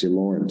Kansas to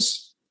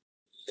Lawrence.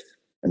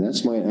 And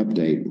that's my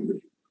update.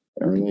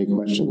 Are there any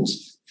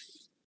questions?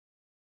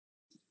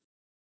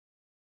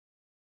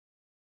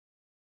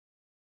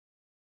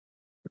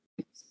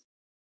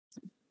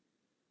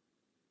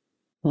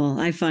 Well,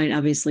 I find,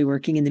 obviously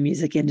working in the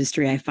music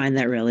industry, I find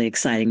that really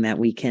exciting that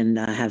we can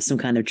have some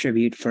kind of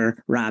tribute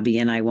for Robbie,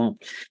 and I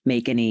won't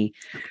make any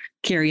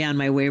carry on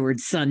my wayward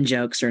son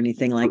jokes or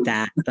anything like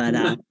that.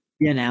 But,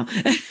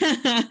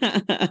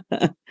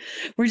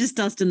 we're just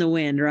dust in the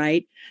wind,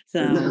 right?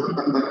 So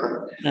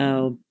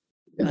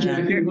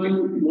Jackie,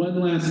 one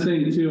last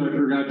thing too, I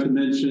forgot to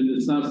mention,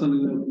 it's not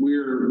something that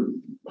we're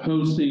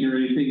hosting or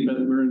anything, but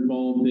we're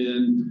involved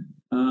in,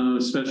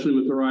 especially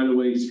with the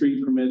right-of-way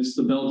street permits.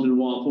 The Belgian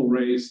Waffle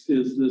Race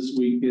is this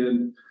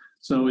weekend.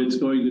 So it's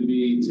going to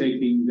be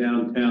taking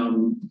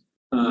downtown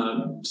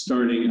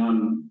starting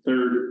on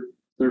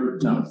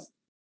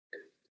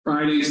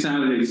Friday,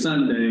 Saturday,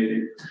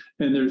 Sunday,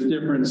 and there's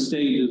different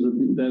stages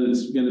that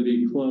it's going to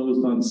be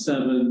closed on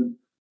 7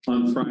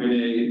 on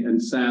Friday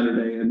and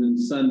Saturday, and then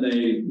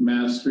Sunday,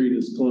 Mass Street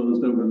is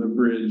closed over the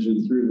bridge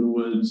and through the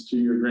woods to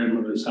your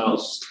grandmother's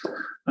house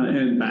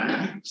and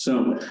back.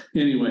 So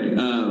anyway,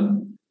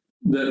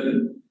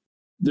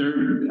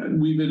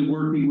 we've been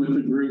working with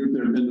the group.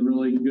 They've been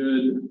really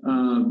good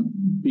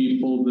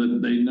people that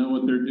they know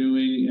what they're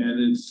doing, and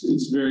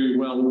it's very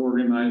well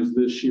organized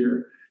this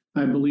year.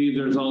 I believe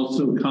there's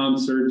also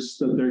concerts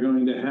that they're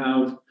going to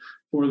have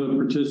for the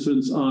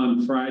participants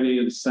on Friday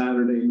and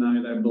Saturday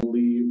night, I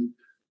believe,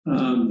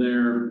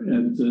 there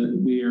at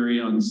the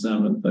area on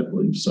 7th, I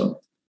believe.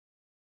 So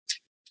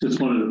just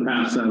wanted to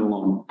pass that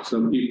along.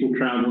 So people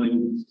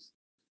traveling,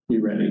 be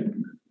ready.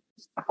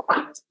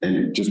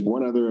 And just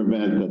one other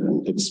event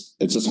that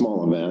it's a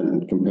small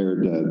event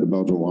compared to the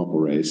Belgian waffle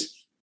race,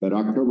 but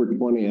October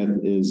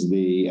 20th is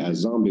the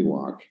zombie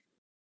walk.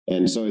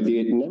 And so if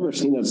you've never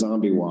seen a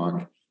zombie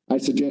walk, I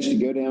suggest you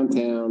go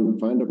downtown,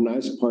 find a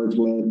nice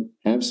parklet,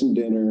 have some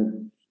dinner,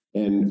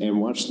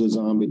 and watch the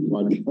zombie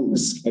walk down the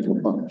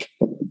sidewalk.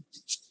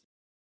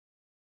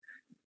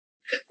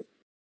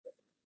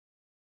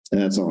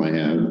 And that's all I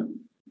have.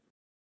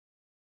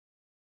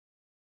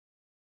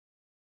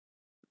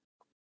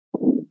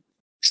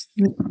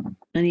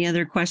 Any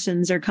other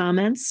questions or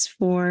comments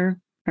for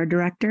our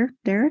director,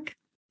 Derek?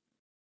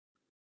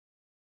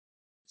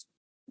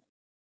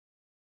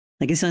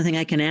 I guess the only thing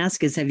I can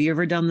ask is, have you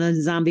ever done the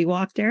zombie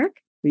walk,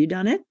 Derek? Have you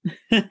done it?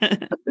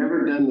 I've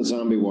never done the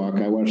zombie walk.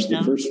 I watched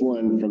the first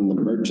one from the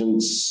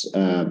Merchants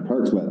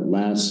Parklet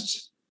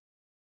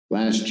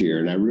last year,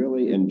 and I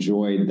really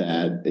enjoyed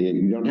that.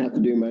 You don't have to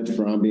do much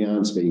for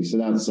ambiance, but you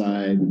sit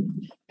outside,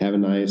 have a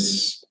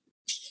nice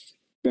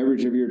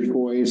beverage of your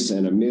choice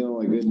and a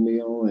good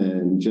meal,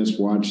 and just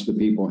watch the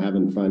people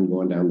having fun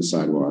going down the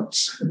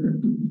sidewalks.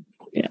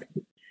 Yeah.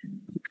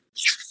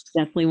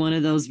 Definitely one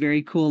of those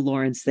very cool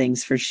Lawrence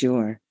things for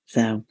sure.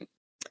 So,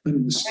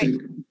 right.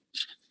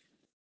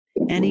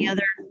 Any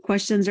other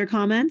questions or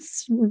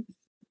comments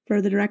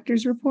for the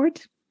director's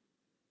report?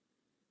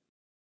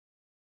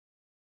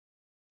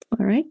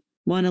 All right.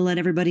 Want to let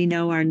everybody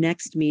know our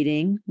next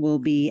meeting will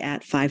be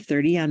at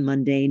 5:30 on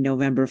Monday,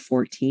 November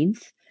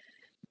 14th.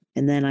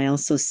 And then I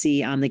also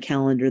see on the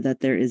calendar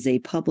that there is a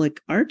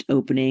public art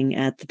opening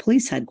at the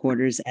police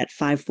headquarters at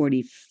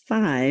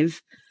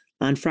 5:45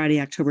 on Friday,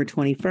 October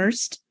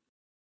 21st.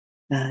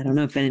 I don't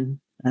know if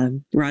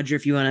Roger,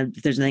 if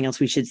there's anything else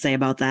we should say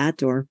about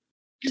that, or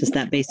just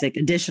that basic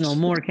additional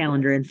more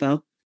calendar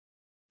info.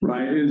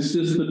 Right. It's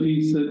just the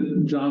piece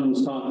that John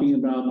was talking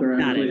about. They're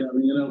actually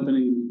having an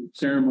opening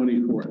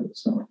ceremony for it.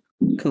 So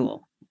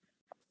cool.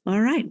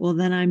 All right. Well,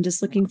 then I'm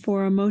just looking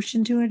for a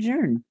motion to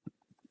adjourn.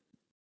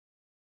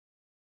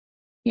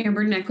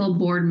 Amber Nickel,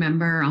 board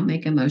member. I'll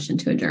make a motion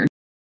to adjourn.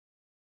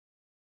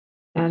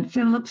 And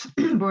Phillips,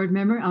 board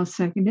member, I'll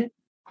second it.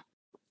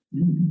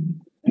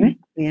 All right.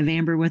 We have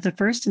Amber with a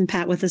first and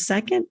Pat with a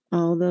second.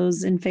 All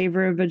those in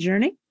favor of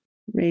adjourning,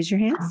 raise your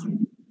hands.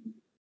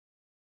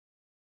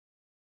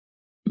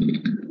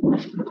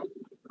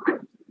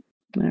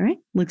 All right.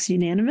 Looks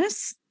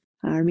unanimous.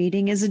 Our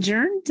meeting is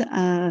adjourned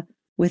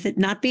with it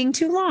not being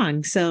too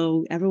long.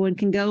 So everyone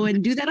can go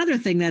and do that other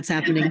thing that's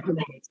happening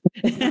tonight.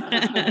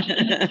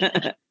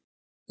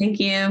 Thank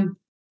you.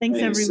 Thanks,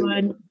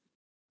 everyone.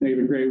 make it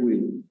a great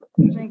week.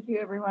 Thank you,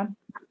 everyone.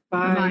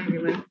 Bye.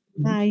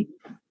 Bye.